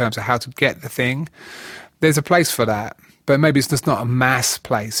esoteric in terms of how to get the thing. There's a place for that, but maybe it's just not a mass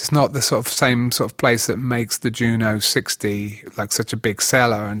place. It's not the sort of same sort of place that makes the Juno 60 like such a big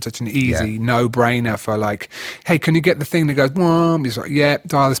seller and such an easy no-brainer for like, hey, can you get the thing that goes whomp? He's like, yeah,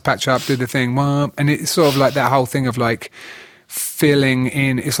 dial this patch up, do the thing whomp. And it's sort of like that whole thing of like filling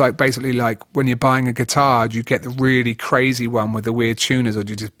in. It's like basically like when you're buying a guitar, do you get the really crazy one with the weird tuners, or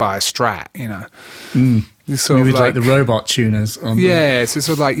do you just buy a Strat, you know? It's sort Maybe of like the robot tuners. On yeah, so it's sort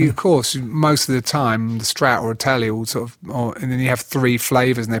of like, of course, most of the time, the Strat or a Tele will sort of, and then you have three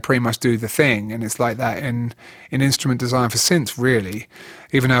flavors and they pretty much do the thing. And it's like that in instrument design for synths, really,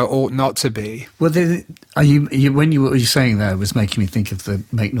 even though it ought not to be. Well, when you were saying that, it was making me think of the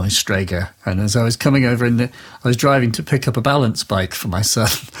Make Noise Strega. And as I was coming over I was driving to pick up a balance bike for my son,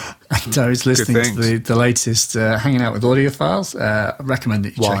 and I was listening to the latest Hanging Out with Audiophiles. I recommend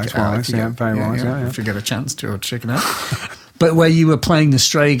that you check it out. Very wise, if you get a chance to, or check it out. But where you were playing the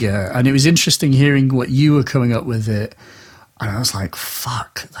Strega, and it was interesting hearing what you were coming up with it. And I was like,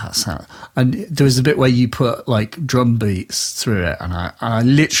 fuck, that sound. And there was a bit where you put like drum beats through it. And I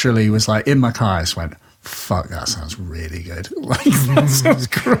literally was like, in my car, I just went, fuck, that sounds really good. Like, that sounds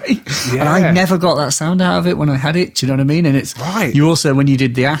great. Yeah. And I never got that sound out of it when I had it. Do you know what I mean? And it's, right. You also, when you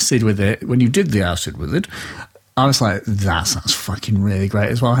did the acid with it, I was like, that sounds fucking really great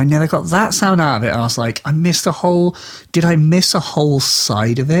as well. I never got that sound out of it. I was like, did I miss a whole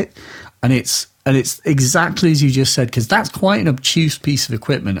side of it? And it's exactly as you just said, because that's quite an obtuse piece of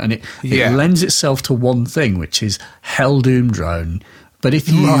equipment, and it lends itself to one thing, which is Hell Doom Drone. But if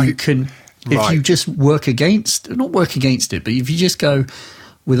you you just not work against it, but if you just go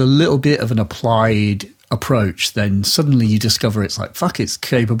with a little bit of an applied approach, then suddenly you discover it's like, fuck, it's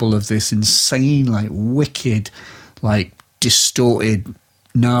capable of this insane, like wicked, like distorted,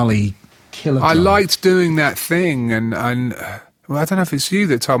 gnarly killer. I liked doing that thing, and well, I don't know if it's you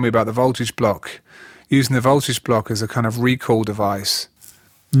that told me about the voltage block, using the voltage block as a kind of recall device.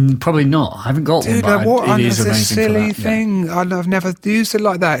 Probably not. I haven't got one, but it is amazing. Silly thing. Yeah. I've never used it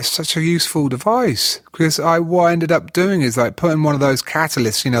like that. It's such a useful device, because what I ended up doing is like putting one of those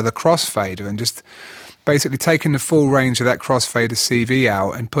catalysts, you know, the crossfader, and just basically taking the full range of that crossfader CV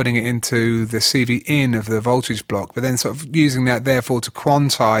out and putting it into the CV in of the voltage block, but then sort of using that therefore to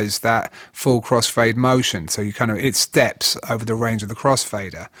quantize that full crossfade motion. So it steps over the range of the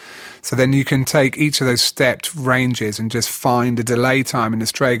crossfader. So then you can take each of those stepped ranges and just find a delay time in the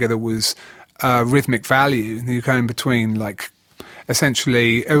Strega that was rhythmic value. And you go in between, like,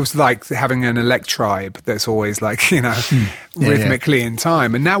 essentially, it was like having an electribe that's always like, you know, rhythmically in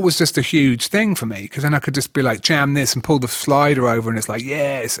time. And that was just a huge thing for me, because then I could just be like, jam this and pull the slider over, and it's like,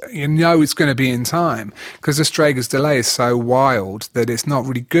 yes, you know it's going to be in time, because the Strega's delay is so wild that it's not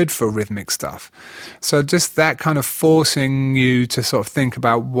really good for rhythmic stuff. So just that kind of forcing you to sort of think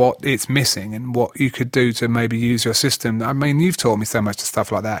about what it's missing and what you could do to maybe use your system. I mean, you've taught me so much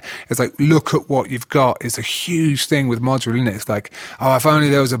stuff like that. It's like, look at what you've got is a huge thing with modular Linux. Like, oh, if only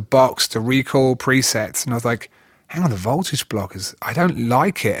there was a box to recall presets. And I was like, hang on, the voltage block I don't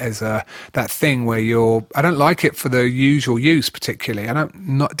like it as that thing where I don't like it for the usual use particularly. I don't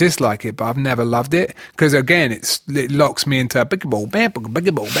not dislike it, but I've never loved it, because again, it locks me into a big ball, bam,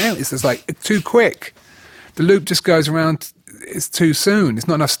 big ball, bam. It's just like, it's too quick. The loop just goes around, it's too soon. It's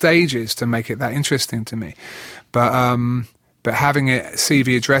not enough stages to make it that interesting to me. But having it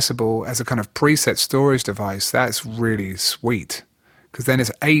CV addressable as a kind of preset storage device, that's really sweet, because then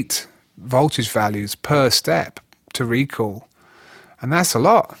it's 8 voltage values per step to recall, and that's a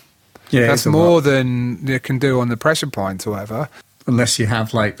lot. Yeah, that's more than you can do on the pressure point or whatever. unless you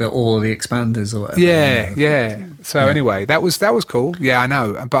have like all the expanders or whatever. Yeah. So anyway, that was cool. Yeah, I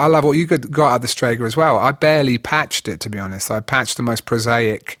know. But I love what you got out of the Strega as well. I barely patched it, to be honest. I patched the most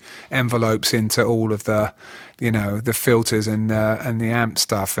prosaic envelopes into all of the, the filters and the amp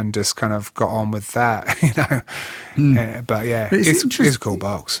stuff, and just kind of got on with that. But yeah, it's a cool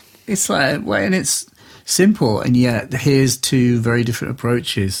box. It's like, and it's simple, and yet here's two very different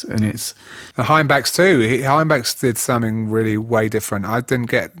approaches, and it's the Heimbachs too. Heimbachs did something really way different. I didn't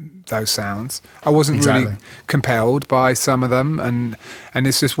get those sounds. I wasn't really compelled by some of them, and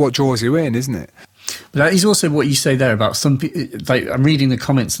it's just what draws you in, isn't it? But that is also what you say there about some people. Like, I'm reading the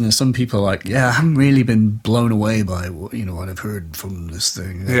comments, and there's some people like, yeah, I haven't really been blown away by what I've heard from this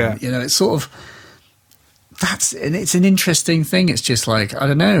thing. And, it's sort of it's an interesting thing. It's just like, I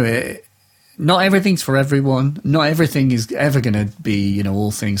don't know. Not everything's for everyone. Not everything is ever going to be,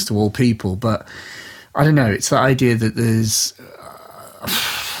 all things to all people. But I don't know. It's the idea that there's,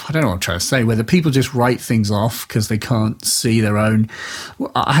 I don't know what I'm trying to say, whether people just write things off because they can't see their own.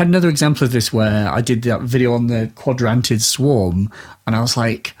 I had another example of this where I did that video on the quadrantid swarm, and I was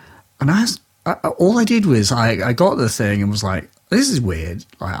like, all I did was I got the thing and was like, this is weird.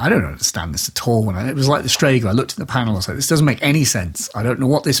 Like, I don't understand this at all. It was like the Strega. I looked at the panel. I was like, this doesn't make any sense. I don't know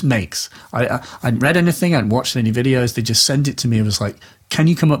what this makes. I hadn't read anything. I hadn't watched any videos. They just sent it to me. It was like, can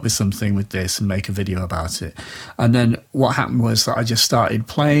you come up with something with this and make a video about it? And then what happened was that I just started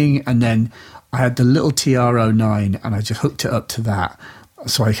playing, and then I had the little TR-09, and I just hooked it up to that.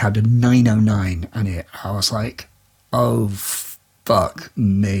 So I had a 909 in it. I was like, oh, fuck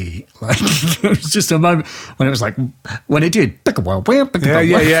me. Like, it was just a moment when it was like, when it did, yeah.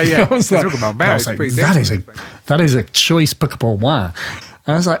 I was like, that is a choice pickable one.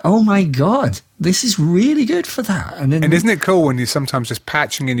 And I was like, oh my God, this is really good for that. And isn't it cool when you're sometimes just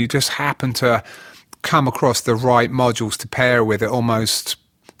patching and you just happen to come across the right modules to pair with it, almost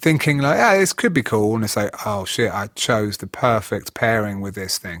thinking like, this could be cool. And it's like, oh shit, I chose the perfect pairing with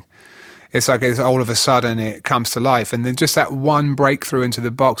this thing. It's like all of a sudden it comes to life. And then just that one breakthrough into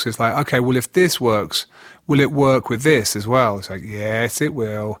the box is like, okay, well, if this works, will it work with this as well? It's like, yes, it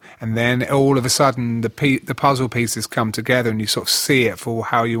will. And then all of a sudden the puzzle pieces come together and you sort of see it for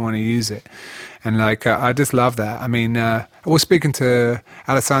how you want to use it. And like, I just love that. I mean, I was speaking to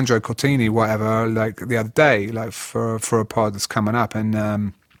Alessandro Cortini, whatever, like the other day, like for a pod that's coming up.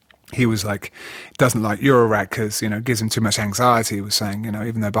 And, he was like, doesn't like Eurorack because, gives him too much anxiety, he was saying,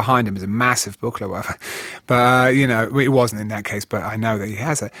 even though behind him is a massive booklet or whatever. But, it wasn't in that case, but I know that he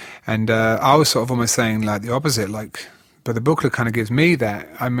has it. And I was sort of almost saying like the opposite, like, but the booklet kind of gives me that.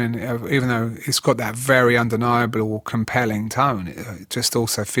 I mean, even though it's got that very undeniable, compelling tone, it just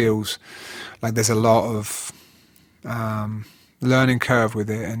also feels like there's a lot of learning curve with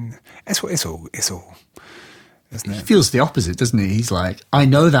it. And it's all. Isn't it? He feels the opposite, doesn't he? He's like, I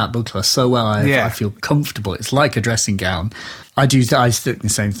know that booklet so well, I feel comfortable. It's like a dressing gown. I think the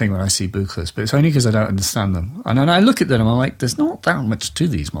same thing when I see booklets, but it's only because I don't understand them. And then I look at them and I'm like, there's not that much to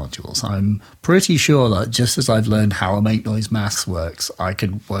these modules. I'm pretty sure that just as I've learned how a make noise maths works, I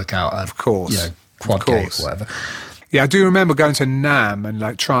can work out a quad gate or whatever. Yeah, I do remember going to NAMM and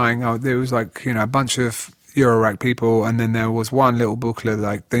like trying, there was like, a bunch of Eurorack people, and then there was one little booklet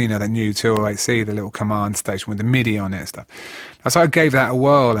like that new 208C, the little command station with the MIDI on it and stuff. So I gave that a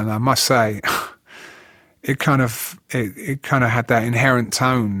whirl, and I must say, it kind of had that inherent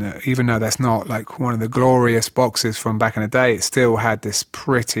tone that even though that's not like one of the glorious boxes from back in the day, it still had this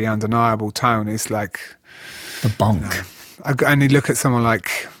pretty undeniable tone. It's like the bonk. And you look at someone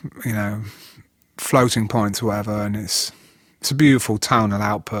like Floating Points or whatever, and it's a beautiful tonal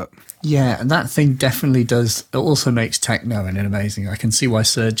output. Yeah, and that thing definitely does. It also makes techno and amazing. I can see why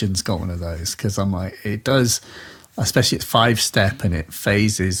Surgeon's got one of those, because I'm like, it does, especially it's 5-step and it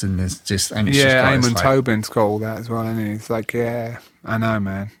phases and there's just, and it's just Eamon Tobin's got all that as well, and it's like, yeah, I know,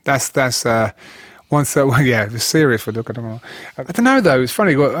 man. That's once that, it was serious for looking at them all. I don't know though. It's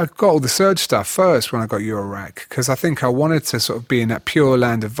funny. I got all the Surge stuff first when I got Eurorack, because I think I wanted to sort of be in that pure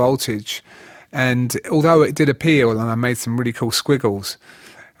land of voltage, and although it did appeal and I made some really cool squiggles,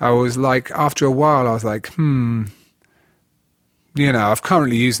 I was like, after a while, I was like, I'm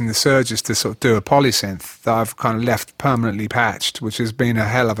currently using the Surges to sort of do a polysynth that I've kind of left permanently patched, which has been a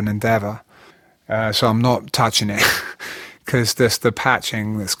hell of an endeavour. So I'm not touching it because the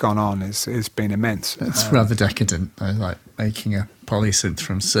patching that's gone on has been immense. It's rather decadent, though, like making a polysynth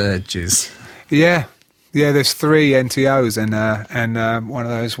from Surges. Yeah, there's 3 NTOs and one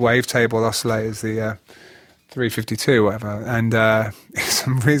of those wavetable oscillators, the 352, whatever, and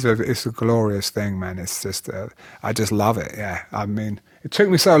it's a glorious thing, man. It's just, I just love it. Yeah, I mean, it took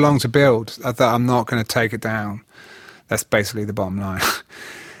me so long to build that I'm not going to take it down. That's basically the bottom line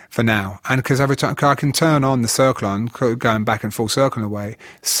for now. And because every time I can turn on the circle on, going back and full circle away,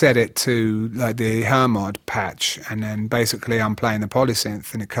 set it to like the Hermod patch, and then basically I'm playing the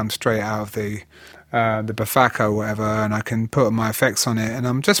polysynth, and it comes straight out of the Bafako or whatever, and I can put my effects on it, and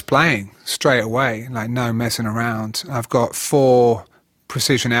I'm just playing straight away, like no messing around. I've got 4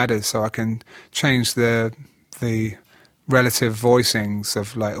 precision adders, so I can change the relative voicings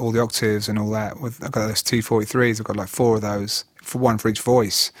of like all the octaves and all that. I've got those T43s, I've got like 4 of those, one for each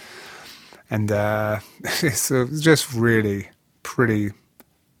voice, and it's just really pretty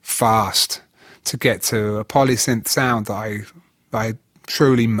fast to get to a polysynth sound that I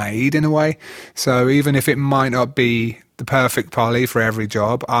truly made in a way. So even if it might not be the perfect poly for every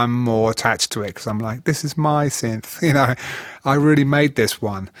job, I'm more attached to it because I'm like, this is my synth, you know, I really made this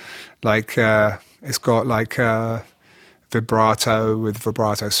one. Like it's got like vibrato with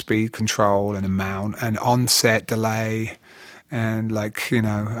vibrato speed control and amount and onset delay, and like, you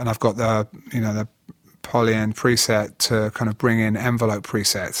know, and I've got the, you know, the Polyend preset to kind of bring in envelope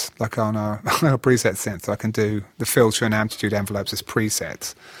presets, like on a preset synth. So I can do the filter and amplitude envelopes as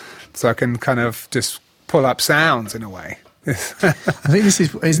presets, so I can kind of just pull up sounds in a way. I think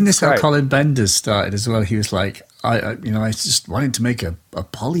isn't this how Colin Benders started as well? He was like, I just wanted to make a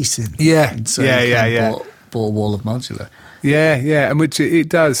poly synth. Yeah, and so bought a wall of modular. Yeah, and which it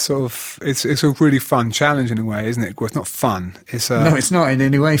does sort of. It's a really fun challenge in a way, isn't it? Well, it's not fun. No, it's not in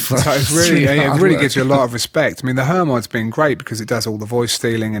any way fun. It's really, it really gives you a lot of respect. I mean, the Hermod's been great because it does all the voice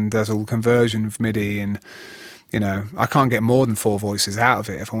stealing and does all the conversion of MIDI, and you know, I can't get more than 4 voices out of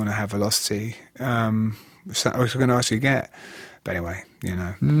it if I want to have velocity, which I'm going to actually get. But anyway, you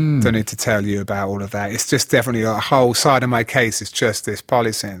know, don't need to tell you about all of that. It's just definitely a whole side of my case is just this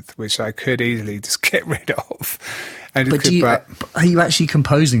polysynth, which I could easily just get rid of. And but are you actually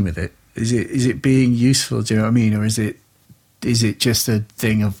composing with it? Is it being useful? Do you know what I mean, or is it just a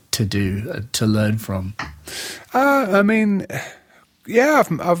thing to do to learn from? I mean, yeah,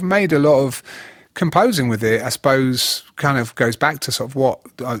 I've made a lot of composing with it. I suppose kind of goes back to sort of what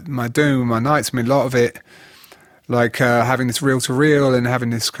I do in my nights. I mean, a lot of it, like having this reel to reel and having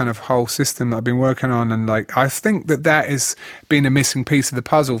this kind of whole system that I've been working on, and like I think that has been a missing piece of the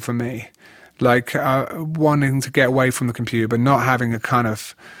puzzle for me. Like wanting to get away from the computer, but not having a kind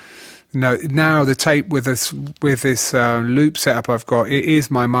of, you know, now the tape with this loop setup I've got, it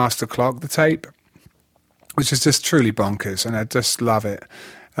is my master clock, the tape, which is just truly bonkers, and I just love it.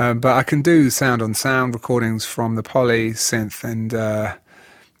 But I can do sound on sound recordings from the poly synth and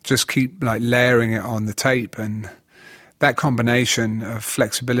just keep like layering it on the tape, and that combination of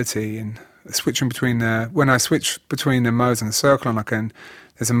flexibility and switching between when I switch between the modes and the circle, and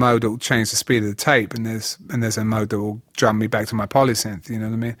there's a mode that will change the speed of the tape, and there's a mode that will drum me back to my polysynth, you know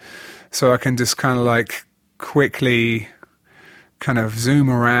what I mean? So I can just kind of like quickly kind of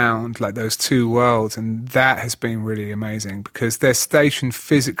zoom around like those 2 worlds, and that has been really amazing because they're stationed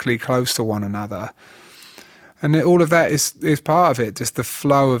physically close to one another. And all of that is part of it, just the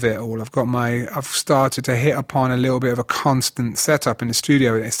flow of it all. I've started to hit upon a little bit of a constant setup in the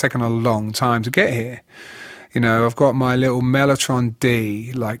studio. It's taken a long time to get here. You know, I've got my little Mellotron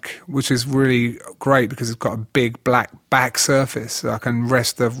D, which is really great because it's got a big black back surface. So I can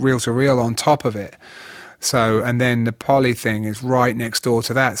rest the reel-to-reel on top of it. So, and then the poly thing is right next door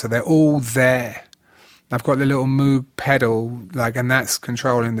to that. So they're all there. I've got the little Moog pedal, and that's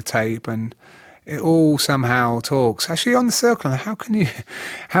controlling the tape, and it all somehow talks. Actually, on the circle,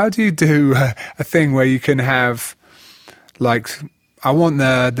 how do you do a thing where you can have, I want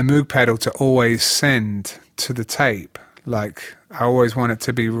the Moog pedal to always send to the tape. Like, I always want it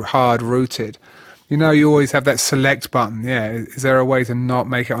to be hard rooted. You know, you always have that select button. Yeah. Is there a way to not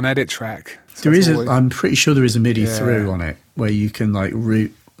make it on edit track? So there is I'm pretty sure there is a MIDI through on it where you can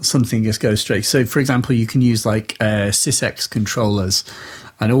route something, just go straight. So for example, you can use SysX controllers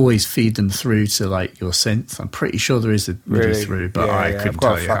and always feed them through to your synth. I'm pretty sure there is a MIDI through, but I couldn't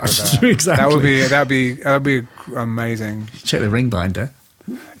tell you how to do exactly. That would be amazing. Check the ring binder.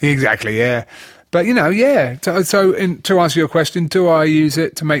 Exactly, yeah. But so to answer your question, do I use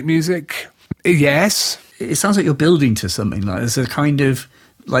it to make music? Yes. It sounds like you're building to something. There's a kind of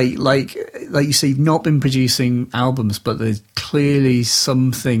like you say, you've not been producing albums, but there's clearly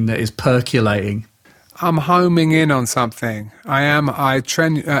something that is percolating. I'm homing in on something. I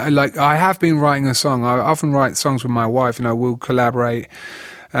have been writing a song. I often write songs with my wife, and we'll collaborate.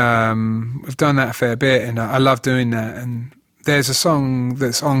 We've done that a fair bit, and I love doing that. And there's a song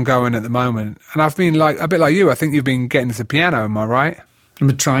that's ongoing at the moment, and I've been a bit like you. I think you've been getting to the piano. Am I right?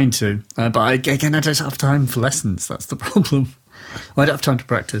 I'm trying to, but I don't have time for lessons. That's the problem. I don't have time to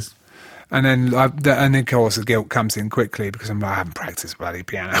practice. And then, of course, the guilt comes in quickly because I haven't practiced bloody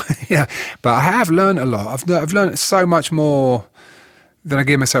piano. Yeah, but I have learned a lot. I've learned so much more than I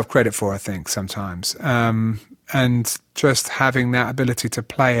give myself credit for, I think, sometimes. And just having that ability to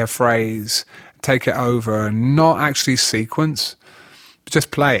play a phrase, take it over, and not actually sequence, but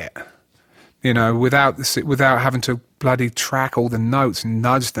just play it. You know, without having to bloody track all the notes and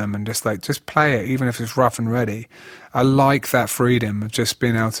nudge them, and just play it, even if it's rough and ready. I like that freedom of just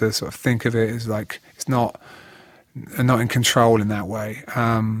being able to sort of think of it as like it's not in control in that way.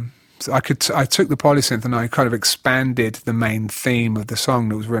 So I took the polysynth and I kind of expanded the main theme of the song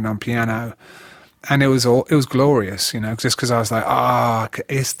that was written on piano, and it was glorious, you know, just because I was like,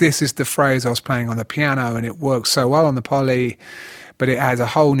 this is the phrase I was playing on the piano, and it works so well on the poly. But it has a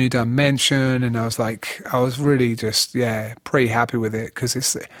whole new dimension, and I was really just, pretty happy with it, because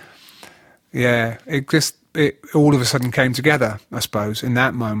it all of a sudden came together, I suppose, in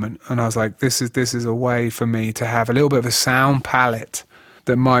that moment. And I was like, this is a way for me to have a little bit of a sound palette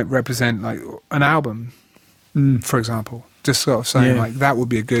that might represent like an album, for example. Just sort of saying like that would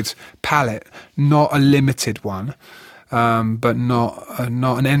be a good palette, not a limited one, but not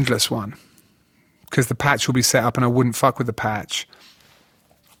an endless one, because the patch will be set up, and I wouldn't fuck with the patch.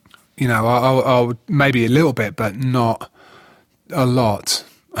 You know, I'll maybe a little bit, but not a lot.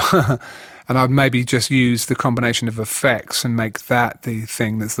 And I'd maybe just use the combination of effects and make that the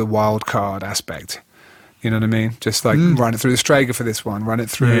thing that's the wild card aspect. You know what I mean? Just like run it through the Strega for this one, run it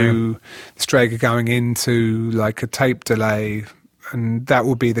through the Strega going into like a tape delay, and that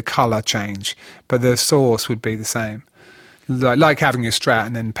would be the colour change. But the source would be the same. Like having a Strat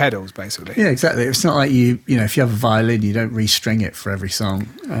and then pedals, basically. Yeah, exactly. It's not like you know, if you have a violin, you don't restring it for every song.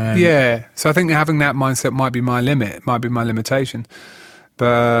 So I think having that mindset might be my limit, might be my limitation.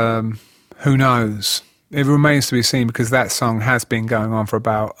 But who knows? It remains to be seen, because that song has been going on for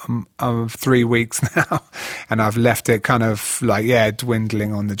about 3 weeks now, and I've left it kind of like,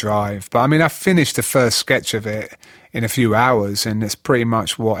 dwindling on the drive. But I mean, I finished the first sketch of it in a few hours, and it's pretty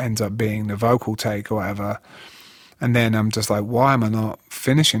much what ends up being the vocal take or whatever. And then I'm just like, why am I not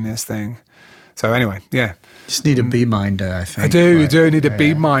finishing this thing? So anyway, just need a beatminder, I think. I do need a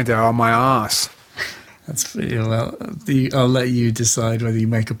beatminder on my arse. That's well. I'll let you decide whether you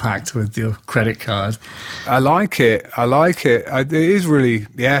make a pact with your credit card. I like it. It is really,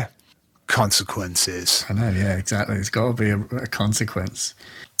 consequences. I know, exactly. There's got to be a consequence.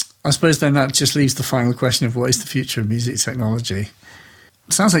 I suppose then that just leaves the final question of what is the future of music technology?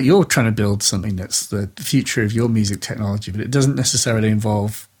 It sounds like you're trying to build something that's the future of your music technology, but it doesn't necessarily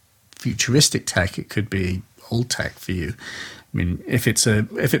involve futuristic tech. It could be old tech for you. I mean, if it's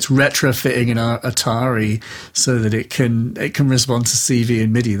retrofitting an Atari so that it can respond to CV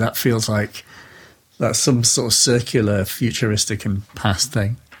and MIDI, that feels like that's some sort of circular, futuristic and past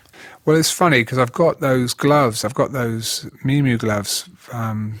thing. Well, it's funny because I've got those gloves. I've got those Mew Mew gloves,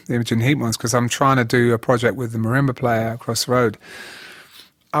 the Imogen Heap ones, because I'm trying to do a project with the marimba player across the road.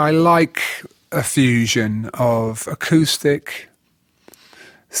 I like a fusion of acoustic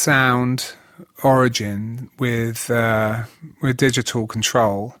sound origin with digital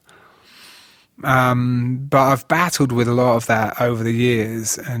control. But I've battled with a lot of that over the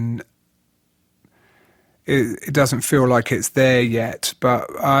years, and it doesn't feel like it's there yet. But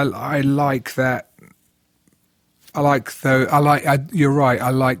I like that. You're right. I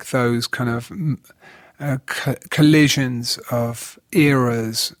like those kind of collisions of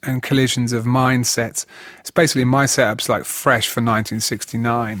eras and collisions of mindsets. It's basically my setup's like fresh for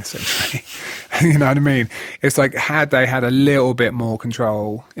 1969, essentially. You know what I mean? It's like, had they had a little bit more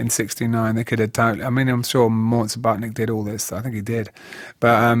control in 69, they could have done. I mean, I'm sure Mort Sabatnik did all this. I think he did.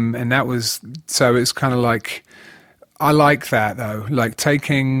 But and that was, so it's kind of like, I like that though, like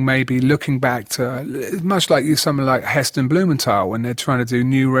looking back to, much like someone like Heston Blumenthal when they're trying to do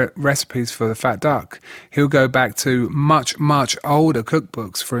new recipes for the Fat Duck. He'll go back to much, much older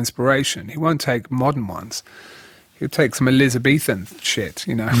cookbooks for inspiration. He won't take modern ones. He'll take some Elizabethan shit,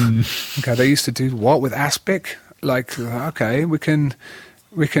 you know. Okay, they used to do what with aspic? Like, okay, we can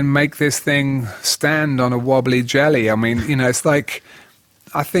make this thing stand on a wobbly jelly. I mean, you know, it's like,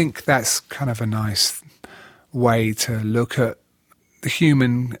 I think that's kind of a nice way to look at the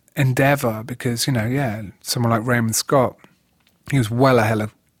human endeavour, because, you know, someone like Raymond Scott, he was well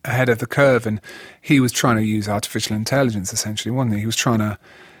ahead of the curve, and he was trying to use artificial intelligence, essentially, wasn't he? He was trying to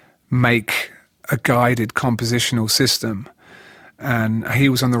make a guided compositional system, and he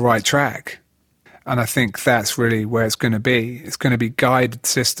was on the right track. And I think that's really where it's going to be. It's going to be guided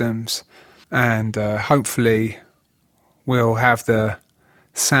systems, and hopefully we'll have the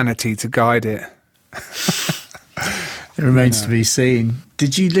sanity to guide it. It remains to be seen.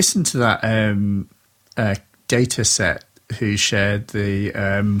 Did you listen to that data set who shared the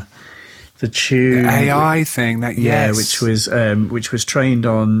tune, the AI thing? That which was trained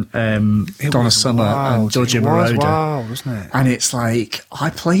on Donna Summer and Giorgio Moroder. Wild, wasn't it? And it's like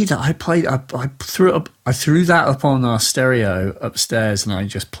I threw that up on our stereo upstairs, and I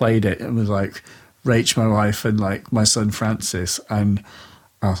just played it. It was like Rach, my wife, and like my son Francis, and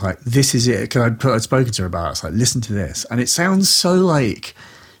I was like, "This is it." Because I'd spoken to her about it. I was like, "Listen to this," and it sounds so like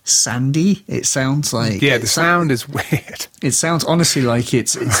sandy. It sounds like the sound is weird. It sounds honestly like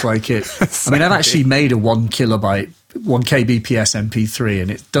it's like it. I mean, I've actually made a 1 kilobyte, 1 kbps MP3, and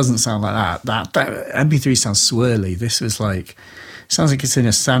it doesn't sound like that. That MP3 sounds swirly. This was like, sounds like it's in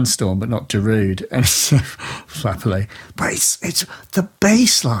a sandstorm, but not Darude, and it's flappily. But it's the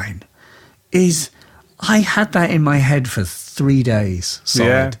bass line is. I had that in my head for 3 days solid.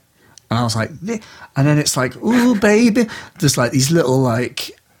 Yeah. And I was like, and then it's like, ooh, baby. There's like these little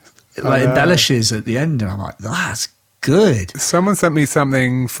like embellishes at the end. And I'm like, that's good. Someone sent me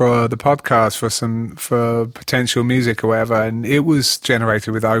something for the podcast for potential music or whatever. And it was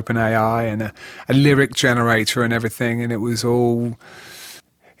generated with OpenAI and a lyric generator and everything. And it was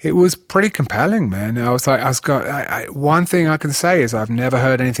pretty compelling, man. One thing I can say is I've never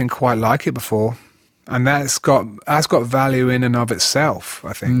heard anything quite like it before. And that's got value in and of itself,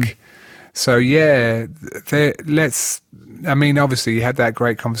 I think. So yeah, obviously you had that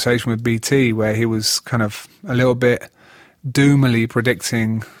great conversation with BT where he was kind of a little bit doomily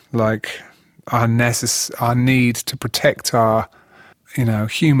predicting like our need to protect our,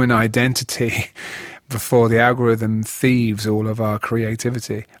 human identity before the algorithm thieves all of our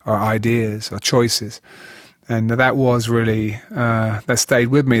creativity, our ideas, our choices. And that was really, that stayed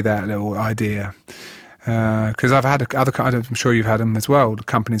with me, that little idea. Because I've had I'm sure you've had them as well. The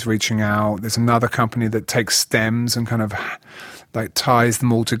companies reaching out. There's another company that takes stems and kind of like ties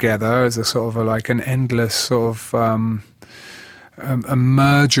them all together as a sort of like an endless sort of a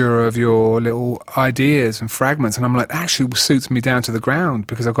merger of your little ideas and fragments. And I'm like, actually suits me down to the ground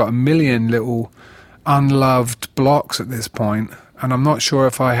because I've got a million little unloved blocks at this point, and I'm not sure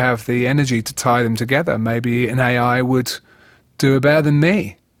if I have the energy to tie them together. Maybe an AI would do it better than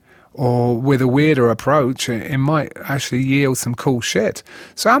me. Or with a weirder approach, it might actually yield some cool shit.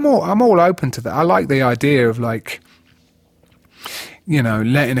 So I'm all open to that. I like the idea of like,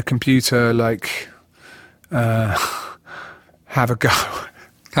 letting a computer like have a go.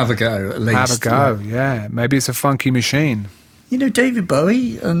 Have a go, at least. Have a go, yeah. Maybe it's a funky machine. David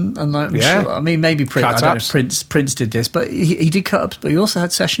Bowie and like, sure, I mean, maybe Prince. I don't know if Prince did this, but he did cut ups. But he also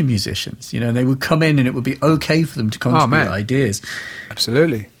had session musicians. They would come in and it would be okay for them to contribute ideas.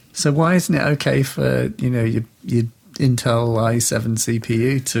 Absolutely. So why isn't it okay for your Intel i7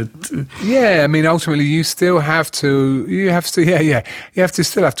 CPU to? Yeah, I mean, ultimately, you still have to. You have to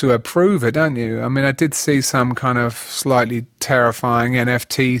still have to approve it, don't you? I mean, I did see some kind of slightly terrifying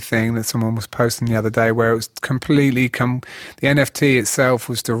NFT thing that someone was posting the other day, where it was completely the NFT itself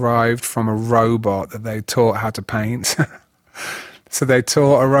was derived from a robot that they taught how to paint. So they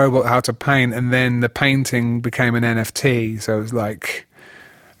taught a robot how to paint, and then the painting became an NFT. So it was like.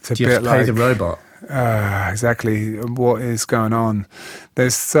 Do you have to pay the robot? Exactly what is going on.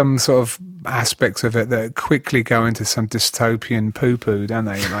 There's some sort of aspects of it that quickly go into some dystopian poo-poo, don't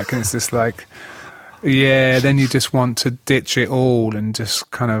they? Like, it's just like, then you just want to ditch it all and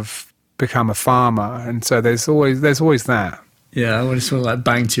just kind of become a farmer. And so there's always that. Yeah, I want to sort of like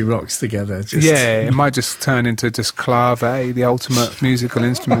bang two rocks together. It might just turn into just clave, the ultimate musical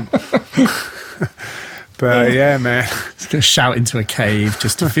instrument. But yeah, man. It's going to shout into a cave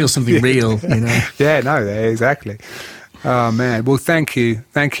just to feel something real, Yeah, no, exactly. Oh, man. Well, thank you.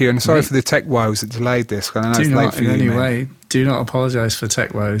 And sorry for the tech woes that delayed this. I know it's late for you, in any way. Do not apologise for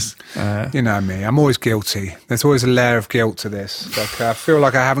tech woes. You know me. I'm always guilty. There's always a layer of guilt to this. Like, I feel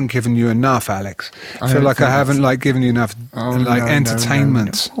like I haven't given you enough, Alex. I feel like I haven't given you enough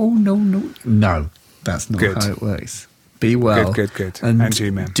entertainment. No. No, that's not how it works. Be well. Good. And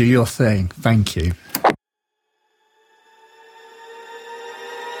you, man. Do your thing. Thank you.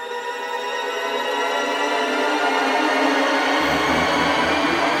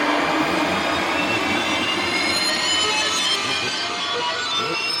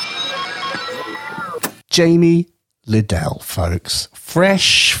 Jamie Liddell, folks.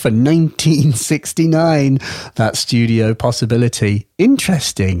 Fresh for 1969. That Studio Possibility.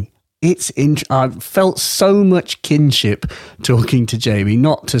 Interesting. I felt so much kinship talking to Jamie.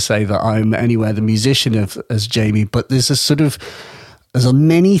 Not to say that I'm anywhere the musician as Jamie, but there's there's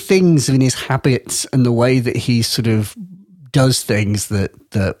many things in his habits and the way that he sort of does things that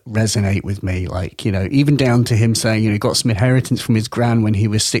resonate with me, like, you know, even down to him saying, you know, he got some inheritance from his gran when he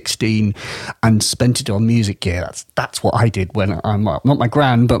was 16 and spent it on music gear. That's what I did when I'm not my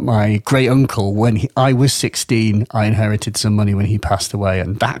gran, but my great uncle. When I was 16, I inherited some money when he passed away,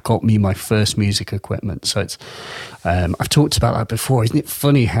 and that got me my first music equipment. So it's I've talked about that before. Isn't it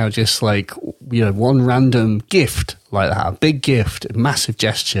funny how just like, you know, one random gift like that, a big gift, a massive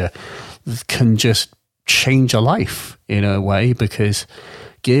gesture, can just change your life in a way, because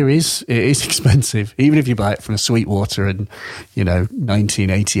gear is expensive, even if you buy it from Sweetwater in, you know,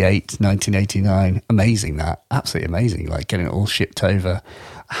 1988, 1989. Amazing, that. Absolutely amazing. Like getting it all shipped over.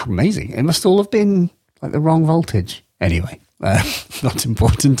 Amazing. It must all have been like the wrong voltage. Anyway, not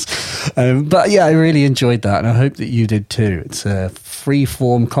important. But yeah, I really enjoyed that, and I hope that you did too. It's a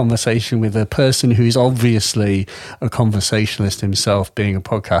free-form conversation with a person who's obviously a conversationalist himself, being a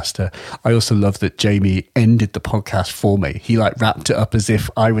podcaster. I also love that Jamie ended the podcast for me. He like wrapped it up as if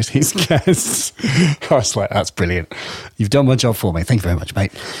I was his guest. I was like, that's brilliant. You've done my job for me. Thank you very much,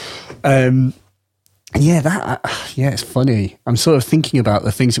 mate. Yeah, it's funny. I'm sort of thinking about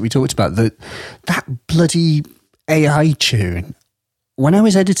the things that we talked about, that bloody AI tune. When I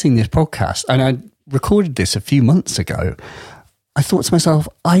was editing this podcast, and I recorded this a few months ago, I thought to myself,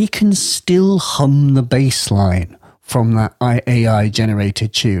 I can still hum the bass line from that AI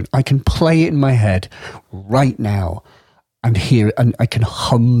generated tune. I can play it in my head right now and hear it, and I can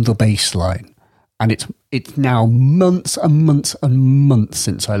hum the bass line. And it's now months and months and months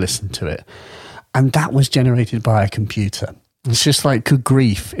since I listened to it. And that was generated by a computer. It's just like, good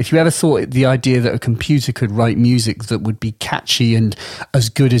grief. If you ever thought the idea that a computer could write music that would be catchy and as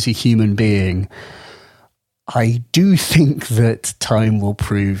good as a human being, I do think that time will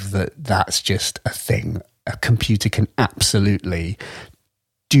prove that that's just a thing. A computer can absolutely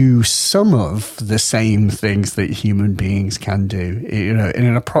do some of the same things that human beings can do, you know, in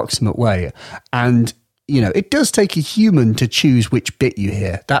an approximate way. And you know, it does take a human to choose which bit you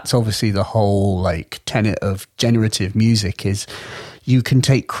hear. That's obviously the whole like tenet of generative music, is you can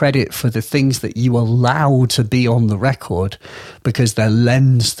take credit for the things that you allow to be on the record because they're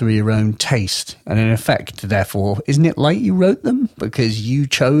lensed through your own taste. And in effect, therefore, isn't it like you wrote them because you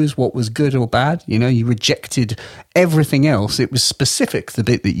chose what was good or bad? You know, you rejected everything else. It was specific, the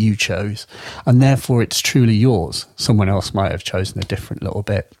bit that you chose, and therefore it's truly yours. Someone else might have chosen a different little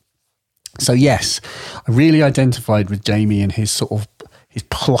bit. So yes, I really identified with Jamie and his sort of his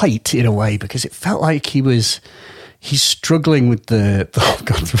plight in a way, because it felt like he's struggling with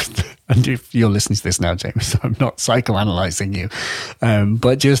and if you're listening to this now, Jamie, so I'm not psychoanalyzing you,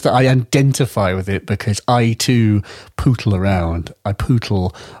 but just I identify with it because I too pootle around. I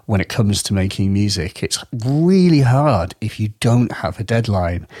pootle when it comes to making music. It's really hard if you don't have a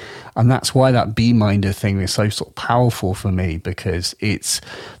deadline. And that's why that Beeminder thing is so sort of powerful for me, because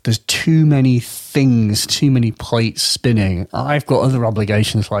there's too many things, too many plates spinning. I've got other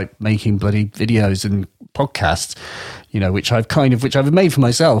obligations like making bloody videos and podcasts, you know, which I've made for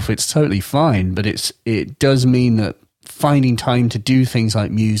myself. It's totally fine, but it does mean that finding time to do things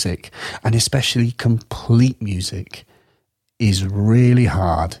like music, and especially complete music, is really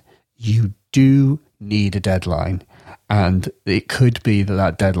hard. You do need a deadline, and it could be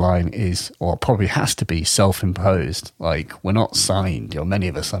that deadline is, or probably has to be, self-imposed. Like, we're not signed, or many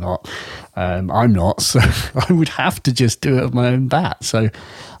of us are not. I'm not, so I would have to just do it of my own bat. So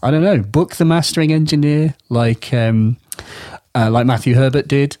I don't know, book the mastering engineer like Matthew Herbert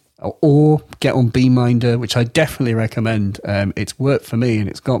did, or get on Beeminder, which I definitely recommend. It's worked for me, and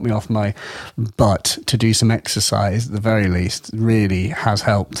it's got me off my butt to do some exercise at the very least. It really has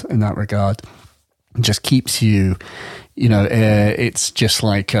helped in that regard. It just keeps you, you know, it's just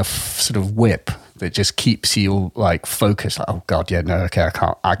like a sort of whip that just keeps you like focused. Like, oh God, yeah, no, okay,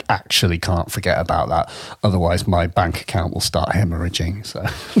 I actually can't forget about that. Otherwise my bank account will start hemorrhaging. So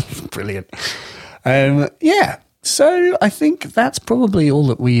brilliant. Yeah. So I think that's probably all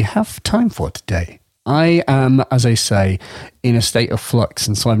that we have time for today. I am, as I say, in a state of flux,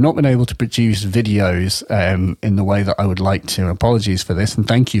 and so I've not been able to produce videos in the way that I would like to. Apologies for this, and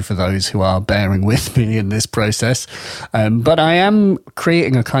thank you for those who are bearing with me in this process. But I am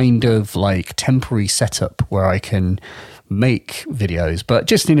creating a kind of like temporary setup where I can make videos, but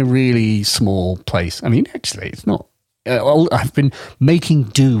just in a really small place. I mean, actually, it's not. I've been making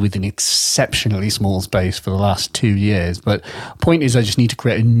do with an exceptionally small space for the last 2 years, but point is I just need to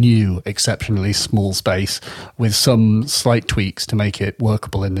create a new exceptionally small space with some slight tweaks to make it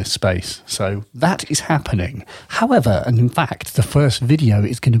workable in this space. So that is happening. However, and in fact, the first video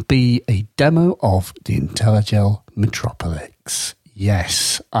is going to be a demo of the IntelliGel Metropolis.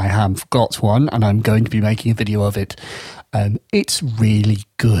 Yes, I have got one and I'm going to be making a video of it. It's really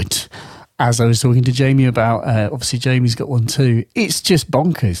good. As I was talking to Jamie about, obviously Jamie's got one too. It's just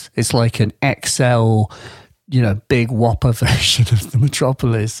bonkers. It's like an XL, big whopper version of the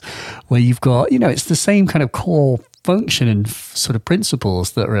Metropolis, where you've got, it's the same kind of core function and sort of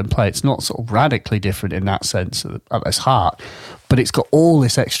principles that are in play. It's not sort of radically different in that sense at its heart, but it's got all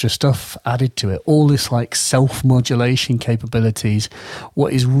this extra stuff added to it, all this like self-modulation capabilities.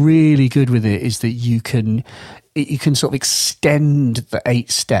 What is really good with it is that you can sort of extend the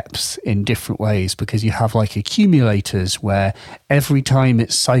 8 steps in different ways, because you have like accumulators where every time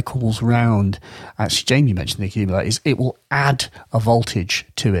it cycles round, actually Jamie mentioned the accumulators, it will add a voltage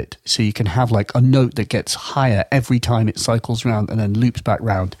to it. So you can have like a note that gets higher every time it cycles round and then loops back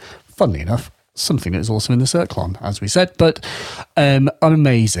round. Funnily enough, something that is also in the Cirklon, as we said, but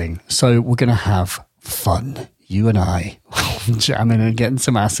amazing. So we're going to have fun, you and I, jamming and getting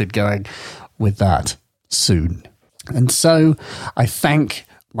some acid going with that soon. And so I thank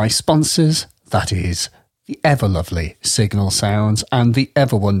my sponsors, that is the ever lovely Signal Sounds and the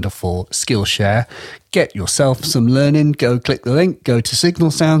ever wonderful Skillshare. Get yourself some learning, go click the link, go to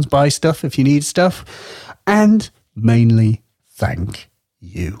Signal Sounds, buy stuff if you need stuff, and mainly thank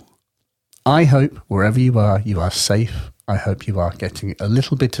you. I hope wherever you are safe. I hope you are getting a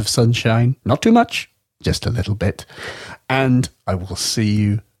little bit of sunshine, not too much, just a little bit, and I will see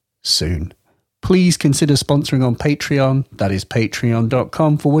you soon. Please consider sponsoring on Patreon. That is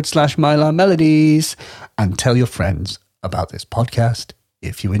patreon.com/Mylar Melodies. And tell your friends about this podcast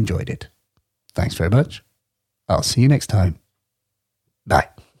if you enjoyed it. Thanks very much. I'll see you next time. Bye.